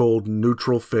stone cold,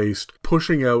 neutral-faced,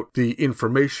 pushing out the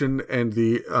information and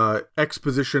the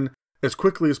exposition as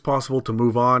quickly as possible to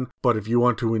move on. But if you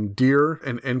want to endear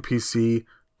an NPC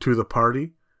to the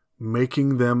party,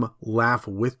 making them laugh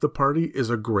with the party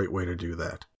is a great way to do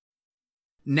that.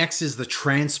 Next is the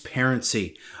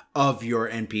transparency of your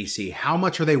NPC. How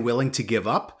much are they willing to give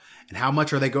up? And how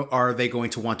much are they going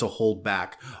to want to hold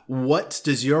back? What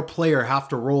does your player have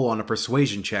to roll on a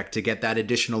persuasion check to get that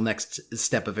additional next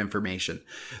step of information?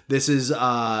 This is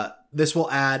this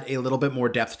will add a little bit more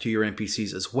depth to your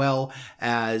NPCs as well,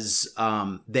 as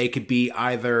they could be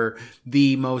either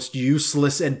the most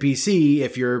useless NPC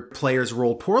if your players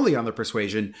roll poorly on their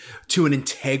persuasion, to an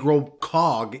integral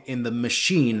cog in the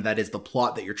machine that is the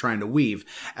plot that you're trying to weave,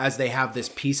 as they have this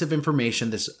piece of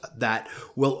information that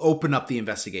will open up the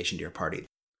investigation to your party.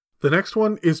 The next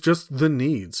one is just the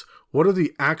needs. What are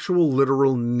the actual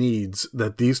literal needs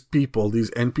that these people,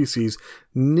 these NPCs,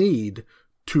 need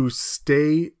to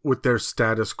stay with their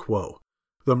status quo?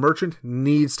 The merchant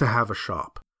needs to have a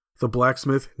shop. The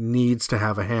blacksmith needs to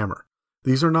have a hammer.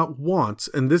 These are not wants,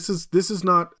 and this is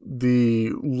not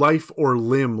the life or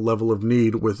limb level of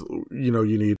need with,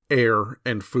 you need air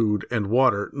and food and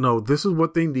water. No, this is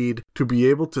what they need to be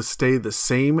able to stay the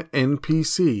same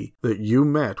NPC that you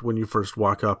met when you first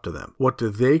walk up to them. What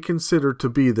do they consider to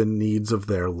be the needs of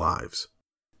their lives?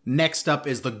 Next up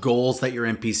is the goals that your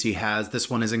NPC has.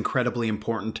 This one is incredibly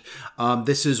important.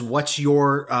 This is what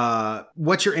your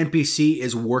NPC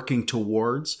is working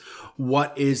towards.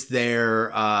 What is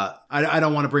their, I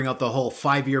don't want to bring out the whole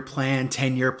 5-year plan,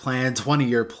 10-year plan,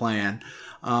 20-year plan,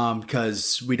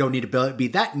 because we don't need to be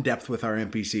that in depth with our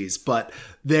NPCs, but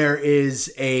there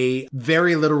is a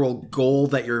very literal goal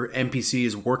that your NPC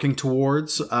is working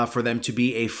towards for them to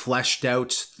be a fleshed out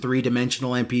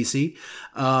 3-dimensional NPC.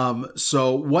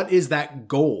 So what is that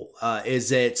goal?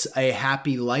 Is it a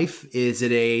happy life? Is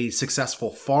it a successful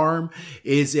farm?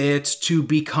 Is it to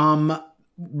become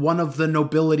one of the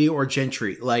nobility or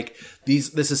gentry? Like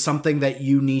this is something that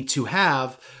you need to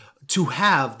have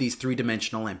these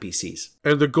 3-dimensional NPCs.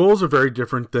 And the goals are very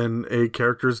different than a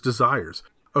character's desires.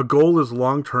 A goal is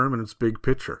long-term and it's big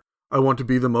picture. I want to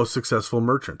be the most successful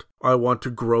merchant. I want to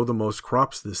grow the most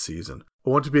crops this season. I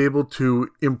want to be able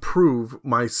to improve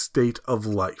my state of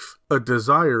life. A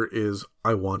desire is,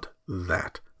 I want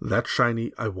that. That's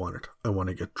shiny, I want it. I want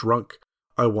to get drunk.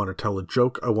 I want to tell a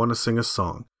joke. I want to sing a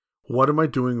song. What am I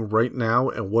doing right now,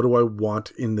 and what do I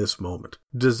want in this moment?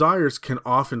 Desires can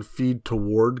often feed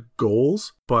toward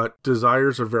goals, but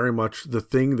desires are very much the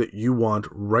thing that you want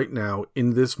right now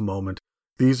in this moment.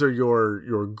 These are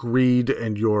your greed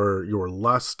and your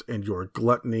lust and your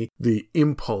gluttony, the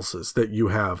impulses that you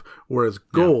have, whereas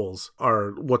goals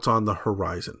are what's on the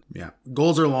horizon. Yeah.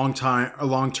 Goals are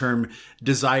long-term.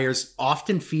 Desires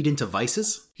often feed into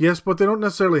vices. Yes, but they don't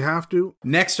necessarily have to.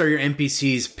 Next are your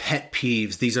NPC's pet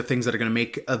peeves. These are things that are going to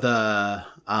make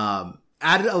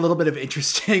add a little bit of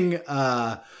interesting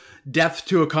depth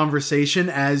to a conversation,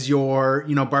 as your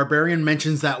barbarian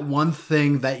mentions that one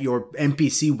thing that your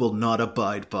NPC will not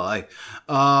abide by.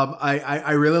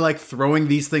 I really like throwing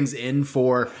these things in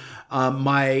for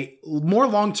my more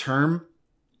long-term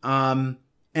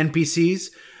NPCs,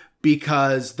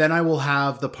 because then I will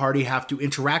have the party have to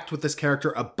interact with this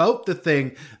character about the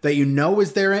thing that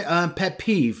is their pet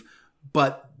peeve,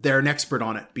 but they're an expert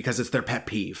on it because it's their pet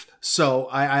peeve. So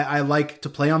I like to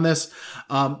play on this.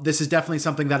 This is definitely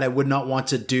something that I would not want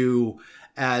to do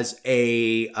as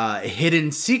a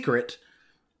hidden secret.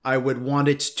 I would want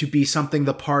it to be something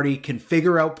the party can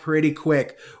figure out pretty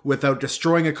quick without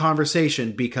destroying a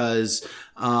conversation, because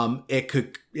it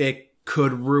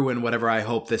could ruin whatever I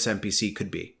hope this NPC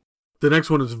could be. The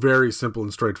next one is very simple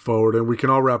and straightforward, and we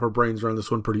can all wrap our brains around this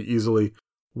one pretty easily.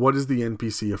 What is the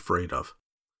NPC afraid of?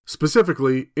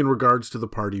 Specifically, in regards to the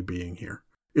party being here.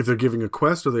 If they're giving a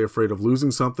quest, are they afraid of losing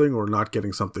something or not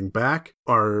getting something back?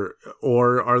 Or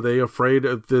are they afraid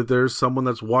that there's someone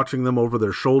that's watching them over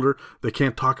their shoulder? They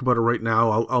can't talk about it right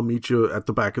now. I'll meet you at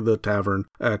the back of the tavern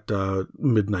at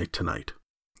midnight tonight.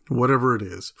 Whatever it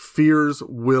is, fears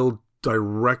will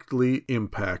directly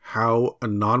impact how a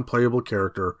non-playable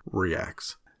character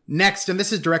reacts. Next, and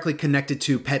this is directly connected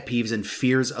to pet peeves and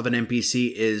fears of an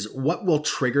NPC, is what will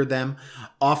trigger them.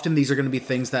 Often these are going to be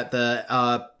things that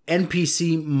the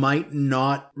NPC might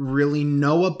not really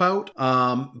know about,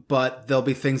 but there'll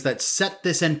be things that set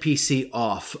this NPC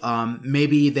off.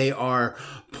 Maybe they are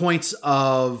points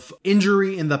of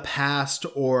injury in the past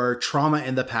or trauma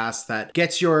in the past that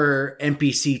gets your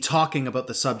NPC talking about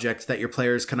the subject that your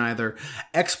players can either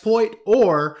exploit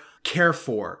or care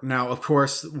for. Now, of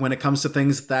course, when it comes to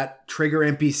things that trigger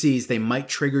NPCs, they might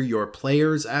trigger your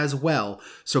players as well.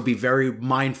 So be very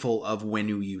mindful of when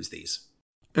you use these.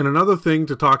 And another thing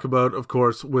to talk about, of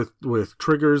course, with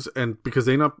triggers, and because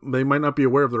they might not be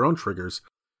aware of their own triggers,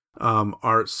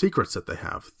 are secrets that they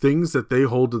have, things that they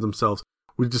hold to themselves.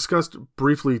 We discussed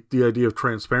briefly the idea of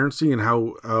transparency and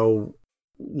how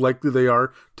likely they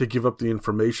are to give up the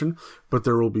information, but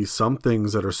there will be some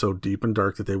things that are so deep and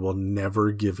dark that they will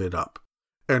never give it up.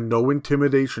 And no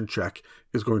intimidation check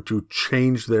is going to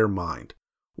change their mind.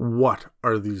 What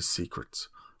are these secrets?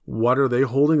 What are they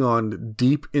holding on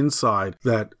deep inside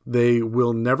that they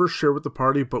will never share with the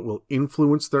party, but will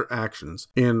influence their actions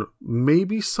in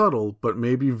maybe subtle, but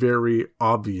maybe very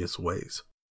obvious ways?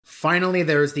 Finally,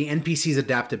 there's the NPC's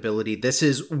adaptability. This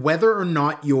is whether or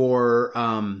not your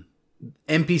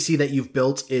NPC that you've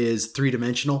built is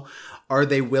three-dimensional. Are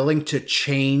they willing to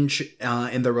change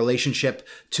in the relationship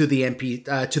to the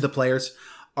to the players?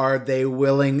 Are they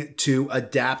willing to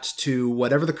adapt to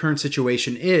whatever the current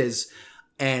situation is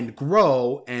and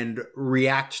grow and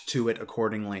react to it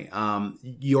accordingly?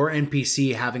 Your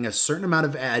NPC having a certain amount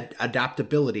of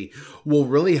adaptability will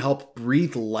really help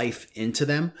breathe life into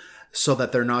them, so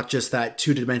that they're not just that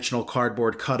two-dimensional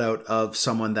cardboard cutout of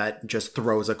someone that just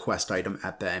throws a quest item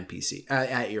at the NPC,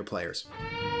 at your players.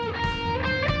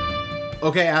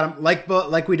 Okay, Adam,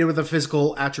 like we did with the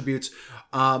physical attributes,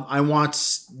 I want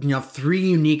 3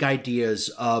 unique ideas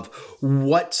of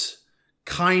what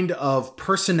kind of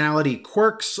personality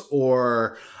quirks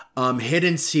or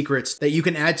hidden secrets that you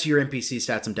can add to your NPC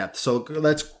stats and depth. So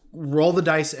let's roll the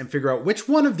dice and figure out which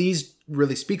one of these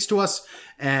really speaks to us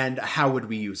and how would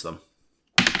we use them.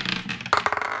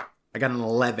 I got an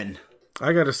 11.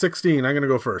 I got a 16. I'm going to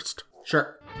go first.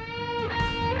 Sure.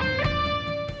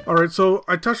 All right, so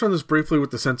I touched on this briefly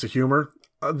with the sense of humor.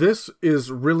 This is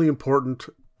really important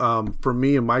for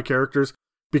me and my characters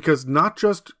because not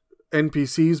just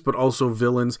NPCs, but also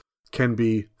villains can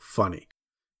be funny.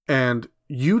 And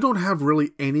you don't have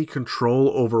really any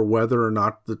control over whether or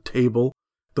not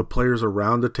the players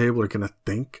around the table are going to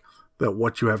think that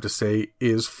what you have to say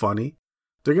is funny.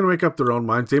 They're going to make up their own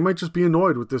minds. They might just be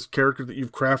annoyed with this character that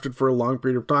you've crafted for a long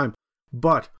period of time.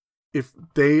 But if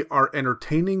they are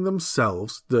entertaining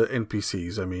themselves, the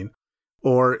NPCs,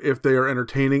 or if they are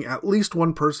entertaining at least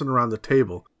one person around the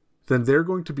table, then they're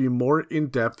going to be more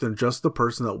in-depth than just the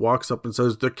person that walks up and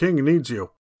says, "The king needs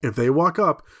you." If they walk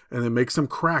up and they make some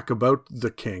crack about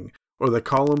the king, or they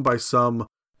call him by some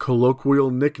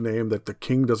colloquial nickname that the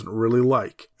king doesn't really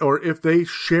like, or if they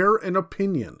share an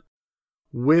opinion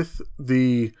with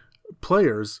the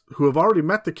players who have already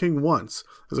met the king once,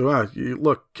 say, "Wow,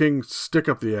 look, king stick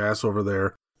up the ass over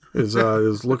there is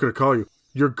looking to call you,"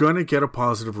 you're going to get a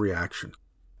positive reaction.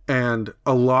 And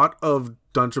a lot of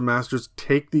dungeon masters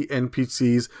take the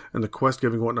NPCs and the quest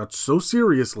giving and whatnot so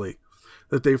seriously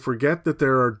that they forget that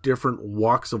there are different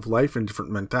walks of life and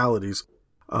different mentalities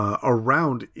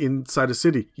around inside a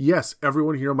city. Yes,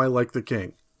 everyone here might like the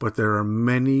king, but there are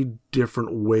many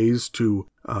different ways to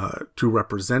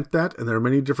represent that, and there are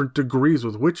many different degrees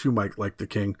with which you might like the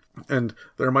king, and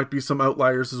there might be some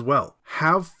outliers as well.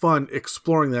 Have fun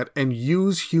exploring that and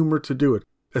use humor to do it,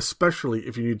 especially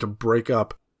if you need to break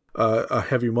up a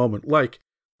heavy moment, like,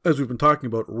 as we've been talking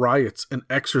about, riots and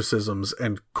exorcisms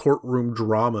and courtroom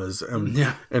dramas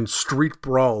and street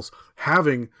brawls.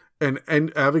 Having an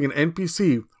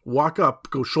NPC walk up,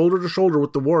 go shoulder to shoulder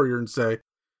with the warrior and say,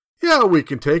 "Yeah, we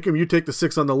can take him. You take the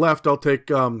 6 on the left, I'll take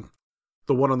the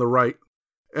 1 on the right.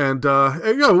 And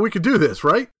yeah, we could do this,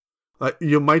 right?"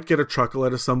 You might get a chuckle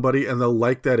out of somebody and they'll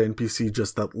like that NPC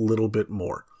just that little bit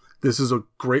more. This is a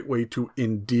great way to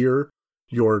endear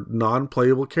your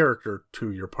non-playable character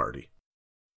to your party.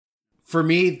 For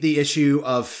me, the issue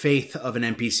of faith of an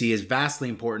NPC is vastly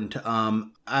important.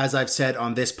 As I've said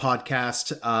on this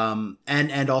podcast,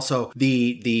 and also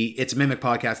the It's a Mimic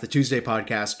podcast, the Tuesday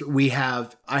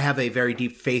podcast, I have a very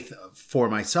deep faith for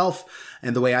myself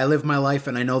and the way I live my life.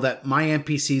 And I know that my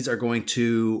NPCs are going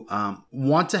to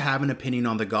want to have an opinion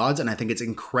on the gods. And I think it's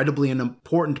incredibly an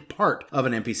important part of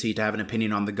an NPC to have an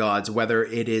opinion on the gods, whether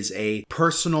it is a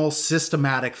personal,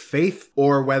 systematic faith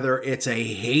or whether it's a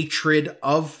hatred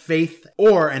of faith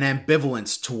or an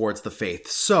ambivalence towards the faith.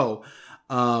 So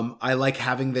I like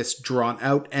having this drawn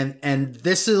out, and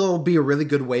this will be a really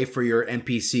good way for your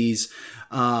NPCs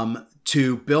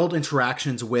to build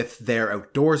interactions with their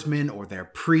outdoorsmen or their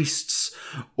priests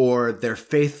or their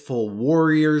faithful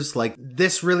warriors. Like,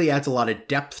 this really adds a lot of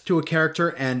depth to a character,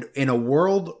 and in a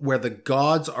world where the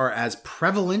gods are as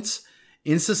prevalent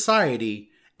in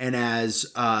society and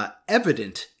as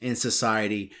evident in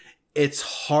society, it's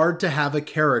hard to have a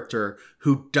character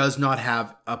who does not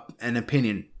have an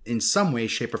opinion in some way,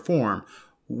 shape, or form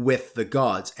with the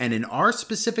gods. And in our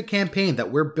specific campaign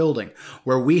that we're building,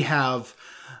 where we have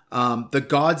the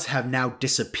gods have now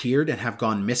disappeared and have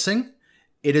gone missing,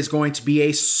 it is going to be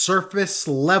a surface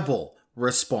level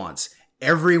response.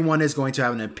 Everyone is going to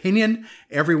have an opinion.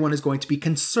 Everyone is going to be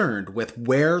concerned with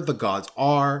where the gods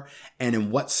are and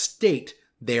in what state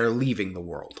they are leaving the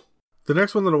world. The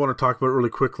next one that I want to talk about really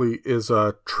quickly is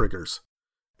triggers.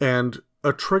 And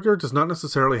a trigger does not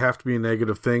necessarily have to be a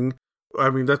negative thing. I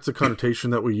mean, that's the connotation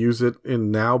that we use it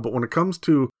in now. But when it comes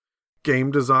to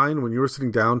game design, when you are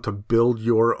sitting down to build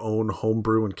your own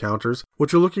homebrew encounters,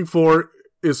 what you're looking for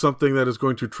is something that is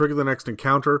going to trigger the next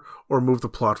encounter or move the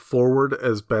plot forward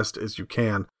as best as you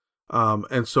can.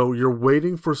 And so you're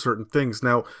waiting for certain things.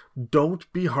 Now,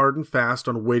 don't be hard and fast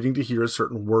on waiting to hear a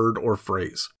certain word or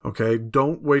phrase, okay?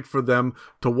 Don't wait for them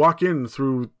to walk in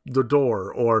through the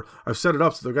door, or I've set it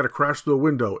up so they've got to crash through a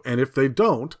window, and if they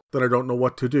don't, then I don't know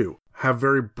what to do. Have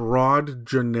very broad,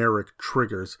 generic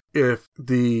triggers. If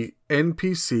the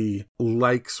NPC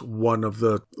likes one of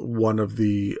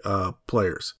the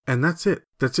players, and that's it.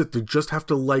 That's it. They just have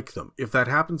to like them. If that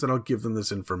happens, then I'll give them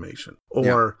this information.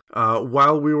 Or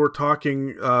while we were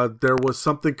talking, there was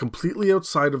something completely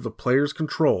outside of the player's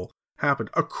control happened.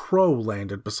 A crow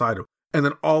landed beside him, and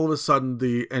then all of a sudden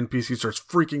the NPC starts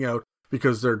freaking out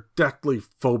because they're deathly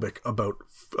phobic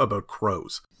about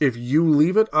crows. If you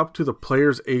leave it up to the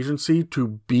player's agency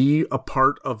to be a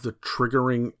part of the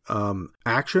triggering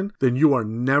action, then you are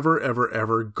never, ever,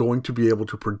 ever going to be able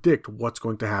to predict what's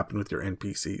going to happen with your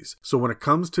NPCs. So when it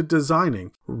comes to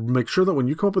designing, make sure that when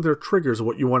you come up with their triggers,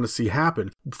 what you want to see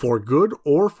happen, for good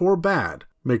or for bad,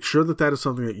 make sure that that is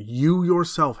something that you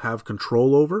yourself have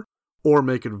control over, or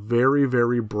make it very,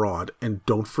 very broad. And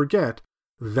don't forget,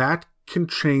 that can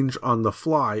change on the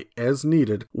fly as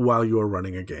needed while you are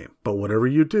running a game. But whatever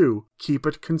you do, keep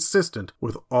it consistent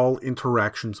with all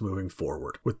interactions moving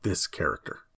forward with this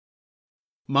character.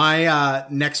 My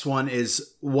next one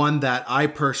is one that I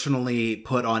personally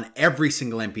put on every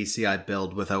single NPC I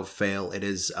build without fail. It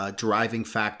is a driving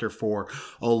factor for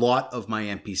a lot of my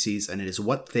NPCs, and it is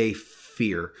what they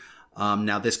fear.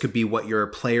 Now, this could be what your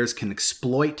players can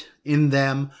exploit in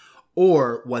them,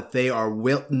 or what they are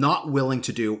not willing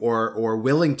to do or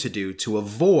willing to do to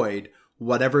avoid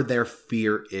whatever their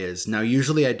fear is. Now,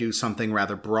 usually I do something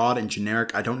rather broad and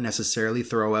generic. I don't necessarily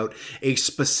throw out a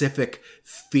specific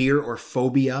fear or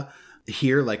phobia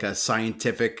here, like a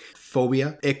scientific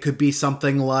phobia. It could be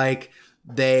something like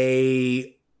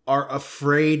they are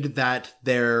afraid that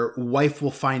their wife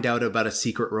will find out about a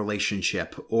secret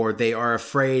relationship, or they are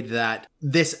afraid that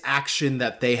this action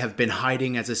that they have been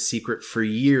hiding as a secret for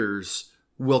years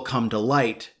will come to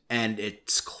light and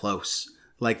it's close.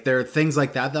 Like, there are things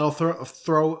like that I'll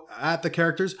throw at the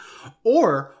characters.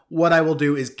 Or what I will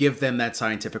do is give them that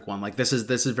scientific one. Like, this is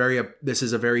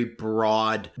a very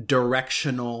broad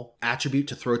directional attribute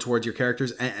to throw towards your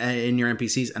characters and in your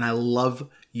NPCs, and I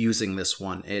love using this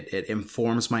one. It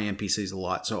informs my NPCs a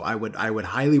lot. So I would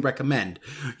highly recommend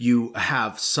you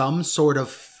have some sort of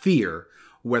fear,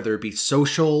 whether it be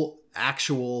social,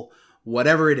 actual,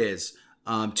 whatever it is,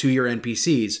 to your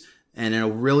NPCs. And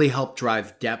it'll really help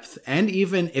drive depth and,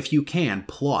 even if you can,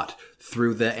 plot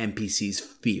through the NPC's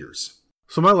fears.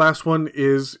 So my last one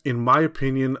is, in my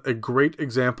opinion, a great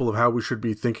example of how we should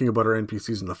be thinking about our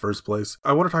NPCs in the first place.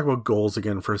 I want to talk about goals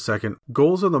again for a second.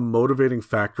 Goals are the motivating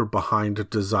factor behind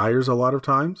desires a lot of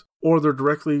times, or they're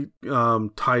directly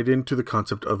tied into the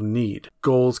concept of need.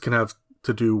 Goals can have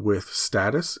to do with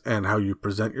status and how you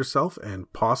present yourself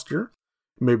and posture.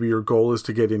 Maybe your goal is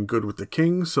to get in good with the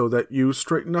king so that you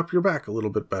straighten up your back a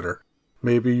little bit better.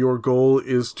 Maybe your goal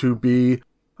is to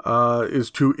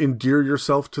endear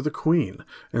yourself to the queen,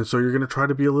 and so you're going to try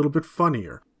to be a little bit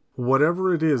funnier.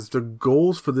 Whatever it is, the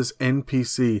goals for this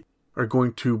NPC are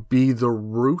going to be the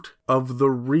root of the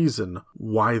reason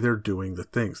why they're doing the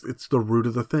things. It's the root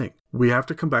of the thing. We have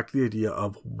to come back to the idea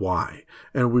of why.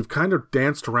 And we've kind of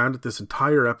danced around it this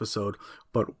entire episode,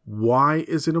 but why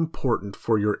is it important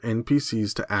for your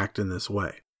NPCs to act in this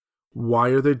way? Why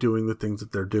are they doing the things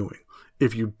that they're doing?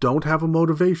 If you don't have a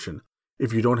motivation,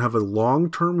 if you don't have a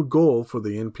long-term goal for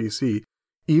the NPC,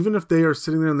 even if they are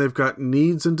sitting there and they've got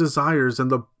needs and desires,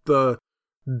 and the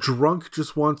drunk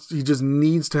he just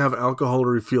needs to have alcohol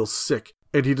or he feels sick,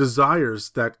 and he desires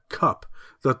that cup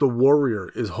that the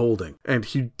warrior is holding, and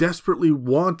he desperately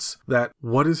wants that.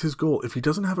 What is his goal? If he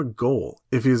doesn't have a goal,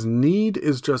 if his need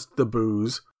is just the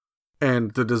booze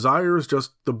and the desire is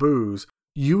just the booze,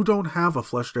 you don't have a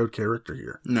fleshed out character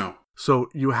here. No. So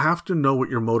you have to know what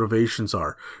your motivations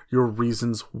are, your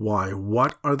reasons why.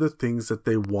 What are the things that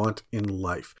they want in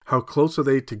life? How close are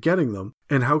they to getting them?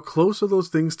 And how close are those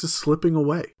things to slipping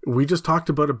away? We just talked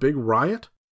about a big riot.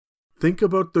 Think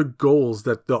about the goals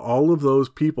that all of those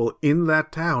people in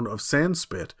that town of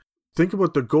Sandspit, think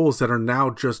about the goals that are now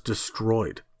just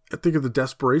destroyed. And think of the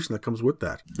desperation that comes with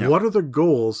that. Yep. What are the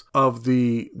goals of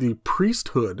the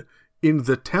priesthood in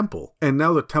the temple? And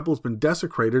now the temple's been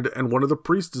desecrated and one of the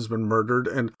priests has been murdered.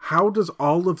 And how does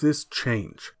all of this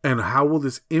change? And how will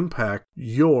this impact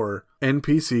your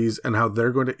NPCs and how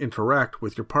they're going to interact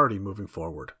with your party moving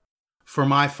forward? For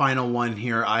my final one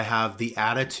here, I have the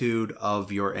attitude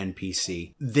of your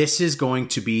NPC. This is going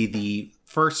to be the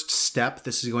first step.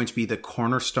 This is going to be the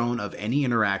cornerstone of any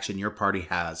interaction your party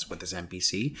has with this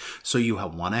NPC. So you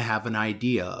want to have an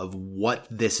idea of what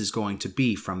this is going to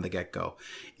be from the get-go.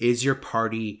 Is your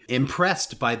party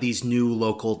impressed by these new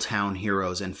local town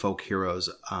heroes and folk heroes?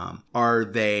 Are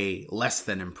they less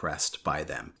than impressed by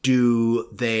them?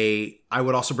 I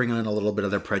would also bring in a little bit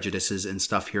of their prejudices and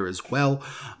stuff here as well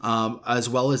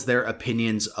as their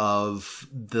opinions of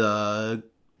the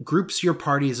groups your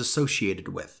party is associated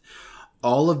with.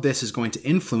 All of this is going to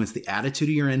influence the attitude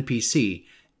of your NPC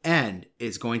and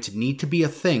is going to need to be a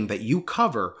thing that you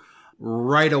cover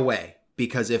right away.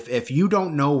 Because if you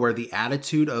don't know where the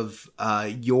attitude of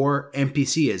your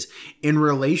NPC is in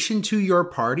relation to your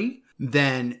party,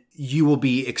 then you will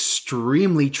be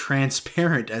extremely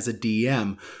transparent as a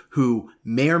DM who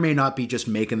may or may not be just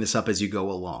making this up as you go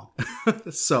along.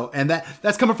 And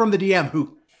that's coming from the DM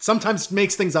who sometimes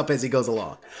makes things up as he goes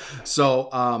along. So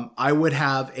I would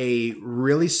have a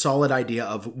really solid idea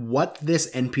of what this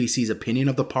NPC's opinion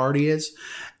of the party is,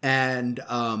 and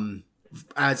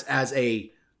as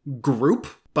a group,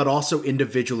 but also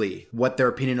individually, what their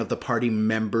opinion of the party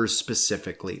members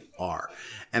specifically are.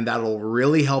 And that'll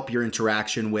really help your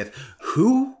interaction with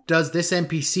who does this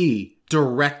NPC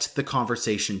direct the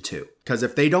conversation to. Because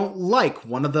if they don't like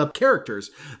one of the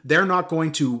characters, they're not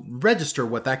going to register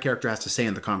what that character has to say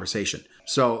in the conversation.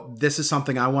 So this is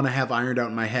something I want to have ironed out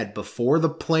in my head before the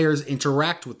players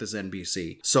interact with this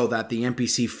NPC, so that the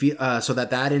NPC, so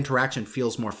that interaction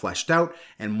feels more fleshed out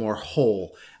and more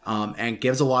whole, and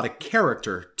gives a lot of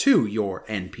character to your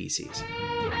NPCs.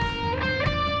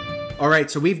 All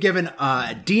right, so we've given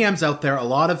DMs out there a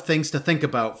lot of things to think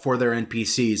about for their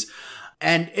NPCs.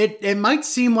 And it might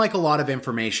seem like a lot of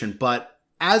information, but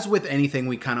as with anything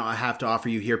we kind of have to offer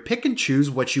you here, pick and choose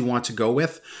what you want to go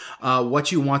with,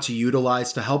 what you want to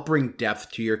utilize to help bring depth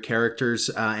to your characters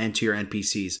and to your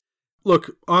NPCs.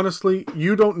 Look, honestly,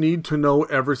 you don't need to know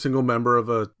every single member of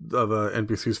a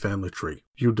NPC's family tree.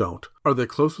 You don't. Are they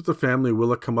close with the family?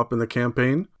 Will it come up in the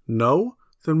campaign? No?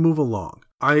 Then move along.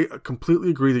 I completely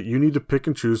agree that you need to pick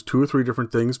and choose 2 or 3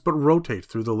 different things, but rotate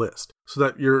through the list so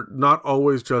that you're not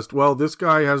always just, well, this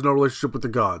guy has no relationship with the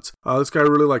gods. This guy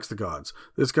really likes the gods.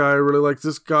 This guy really likes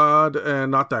this god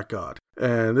and not that god.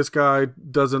 And this guy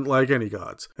doesn't like any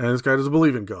gods. And this guy doesn't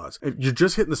believe in gods. And you're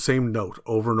just hitting the same note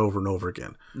over and over and over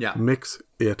again. Yeah. Mix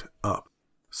it up.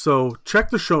 So check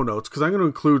the show notes, because I'm going to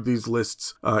include these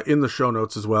lists in the show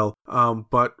notes as well.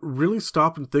 But really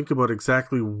stop and think about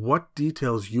exactly what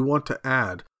details you want to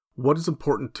add, what is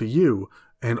important to you,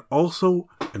 and also,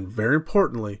 and very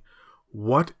importantly,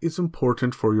 what is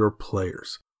important for your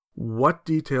players. What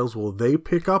details will they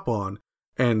pick up on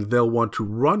and they'll want to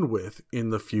run with in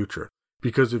the future?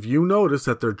 Because if you notice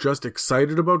that they're just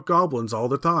excited about goblins all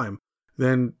the time,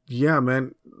 then yeah,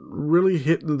 man, really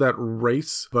hitting that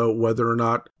race about whether or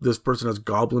not this person has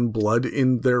goblin blood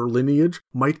in their lineage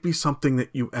might be something that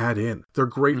you add in. Their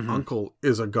great uncle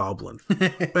is a goblin.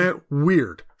 Man,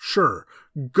 weird. Sure.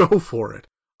 Go for it.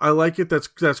 I like it.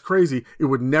 That's crazy. It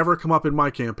would never come up in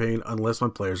my campaign unless my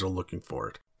players are looking for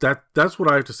it. That's what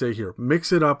I have to say here.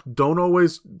 Mix it up. Don't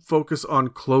always focus on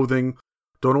clothing.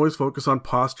 Don't always focus on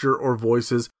posture or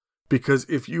voices, because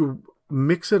if you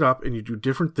mix it up and you do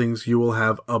different things, you will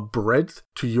have a breadth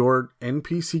to your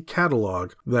NPC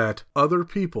catalog that other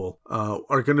people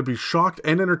are going to be shocked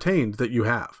and entertained that you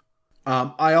have.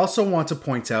 I also want to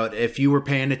point out, if you were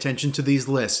paying attention to these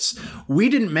lists, we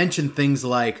didn't mention things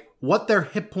like what their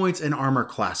hit points and armor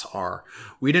class are.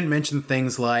 We didn't mention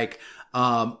things like,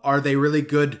 are they really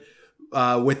good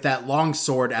with that long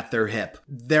sword at their hip?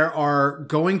 There are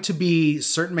going to be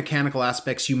certain mechanical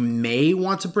aspects you may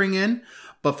want to bring in,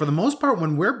 but for the most part,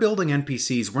 when we're building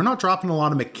NPCs, we're not dropping a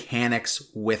lot of mechanics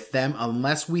with them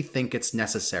unless we think it's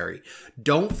necessary.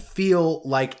 Don't feel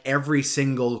like every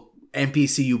single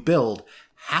NPC you build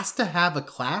has to have a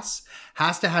class,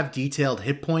 has to have detailed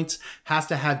hit points, has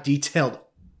to have detailed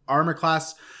armor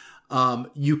class.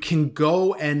 You can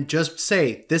go and just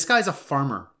say, this guy's a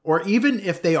farmer. Or even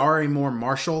if they are a more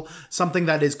martial, something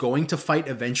that is going to fight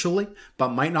eventually, but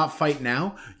might not fight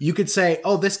now, you could say,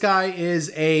 oh, this guy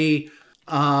is a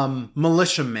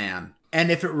militiaman.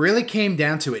 And if it really came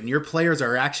down to it and your players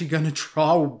are actually going to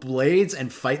draw blades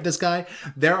and fight this guy,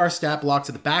 there are stat blocks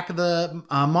at the back of the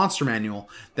monster manual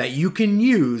that you can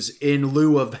use in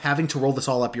lieu of having to roll this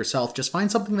all up yourself. Just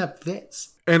find something that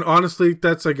fits. And honestly,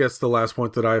 that's, I guess, the last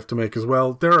point that I have to make as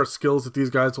well. There are skills that these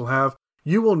guys will have.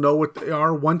 You will know what they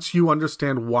are once you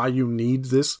understand why you need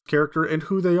this character and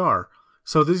who they are.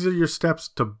 So these are your steps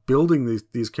to building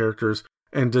these characters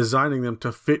and designing them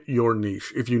to fit your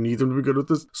niche. If you need them to be good with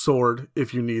the sword,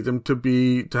 if you need them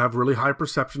to have really high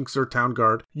perception because they're town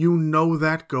guard, you know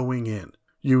that going in.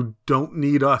 You don't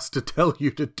need us to tell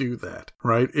you to do that,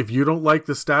 right? If you don't like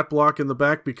the stat block in the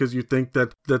back because you think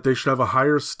that they should have a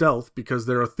higher stealth because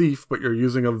they're a thief, but you're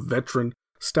using a veteran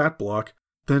stat block,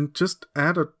 then just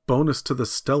add a bonus to the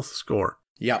stealth score.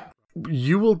 Yep.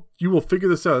 You will figure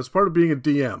this out. As part of being a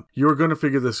DM, you're going to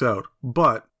figure this out.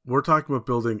 But we're talking about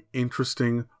building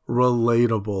interesting,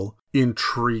 relatable,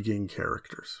 intriguing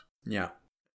characters. Yeah.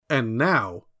 And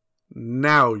now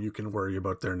you can worry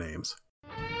about their names.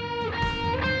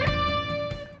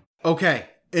 Okay,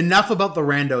 enough about the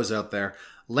randos out there.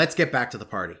 Let's get back to the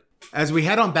party. As we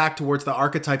head on back towards the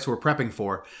archetypes we're prepping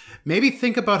for, maybe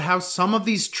think about how some of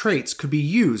these traits could be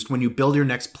used when you build your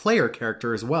next player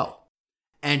character as well.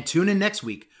 And tune in next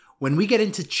week when we get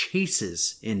into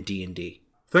chases in D&D.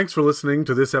 Thanks for listening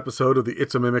to this episode of the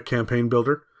It's a Mimic Campaign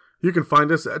Builder. You can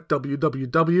find us at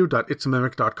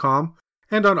www.itsamimic.com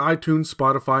and on iTunes,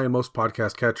 Spotify, and most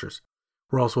podcast catchers.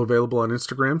 We're also available on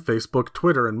Instagram, Facebook,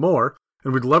 Twitter, and more,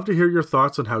 and we'd love to hear your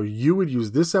thoughts on how you would use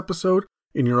this episode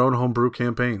in your own homebrew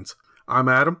campaigns. I'm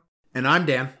Adam. And I'm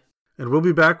Dan. And we'll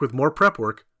be back with more prep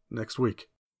work next week.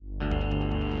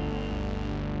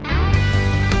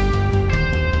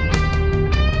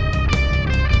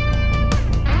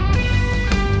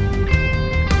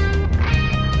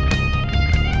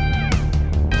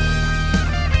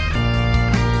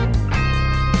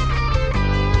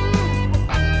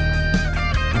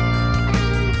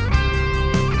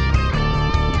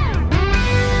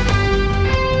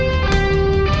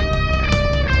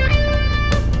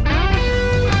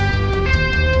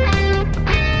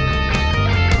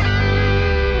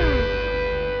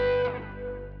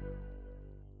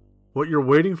 What you're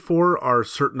waiting for are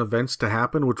certain events to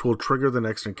happen which will trigger the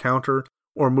next encounter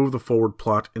or move the forward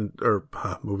plot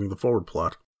moving the forward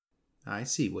plot. I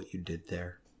see what you did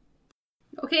there.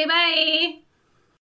 Okay, bye.